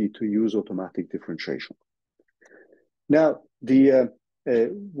possibility to use automatic differentiation. Now,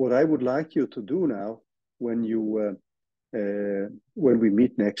 what I would like you to do now, when we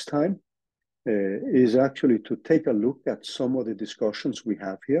meet next time, is actually to take a look at some of the discussions we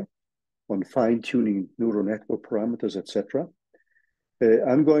have here. on fine-tuning neural network parameters, etc.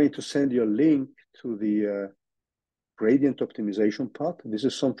 I'm going to send you a link to the gradient optimization part. This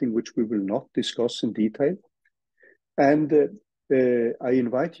is something which we will not discuss in detail. And I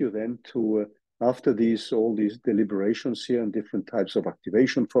invite you then to, after all these deliberations here and different types of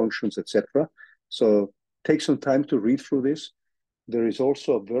activation functions, etc. So take some time to read through this. There is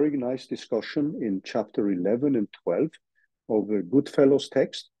also a very nice discussion in chapter 11 and 12 of the Goodfellow's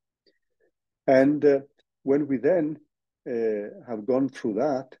text. And when we then have gone through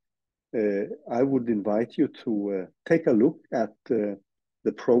that, I would invite you to take a look at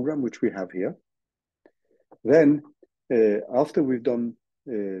the program which we have here. Then, after we've done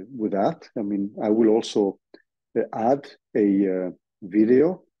with that, I mean, I will also add a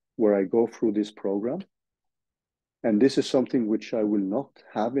video where I go through this program. And this is something which I will not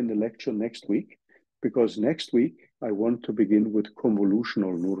have in the lecture next week, because next week I want to begin with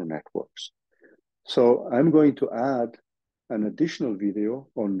convolutional neural networks. So I'm going to add an additional video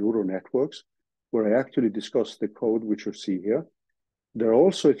on neural networks where I actually discuss the code which you see here. There are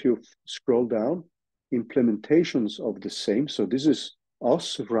also, if you scroll down, implementations of the same. So this is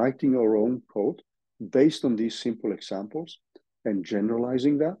us writing our own code based on these simple examples and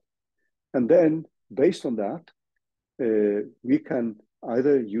generalizing that. And then based on that, we can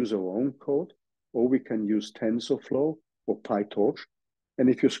either use our own code or we can use TensorFlow or PyTorch. And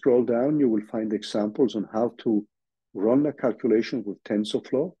if you scroll down, you will find examples on how to run a calculation with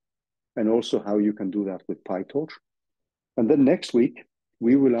TensorFlow and also how you can do that with PyTorch. And then next week,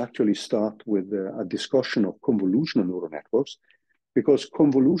 we will actually start with a discussion of convolutional neural networks, because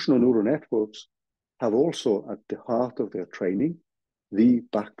convolutional neural networks have also at the heart of their training the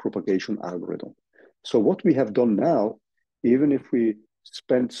back-propagation algorithm. So what we have done now, even if we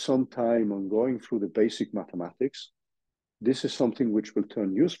spend some time on going through the basic mathematics, this is something which will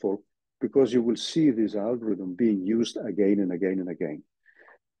turn useful because you will see this algorithm being used again and again and again.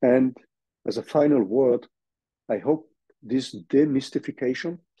 And as a final word, I hope this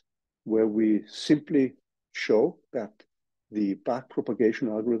demystification, where we simply show that the back-propagation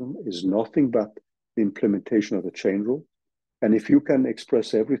algorithm is nothing but the implementation of the chain rule. And if you can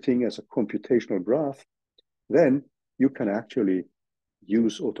express everything as a computational graph, then you can actually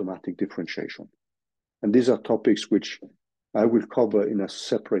use automatic differentiation. And these are topics which I will cover in a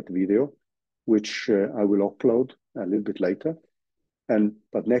separate video, which I will upload a little bit later.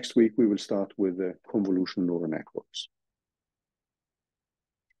 But next week, we will start with convolutional neural networks.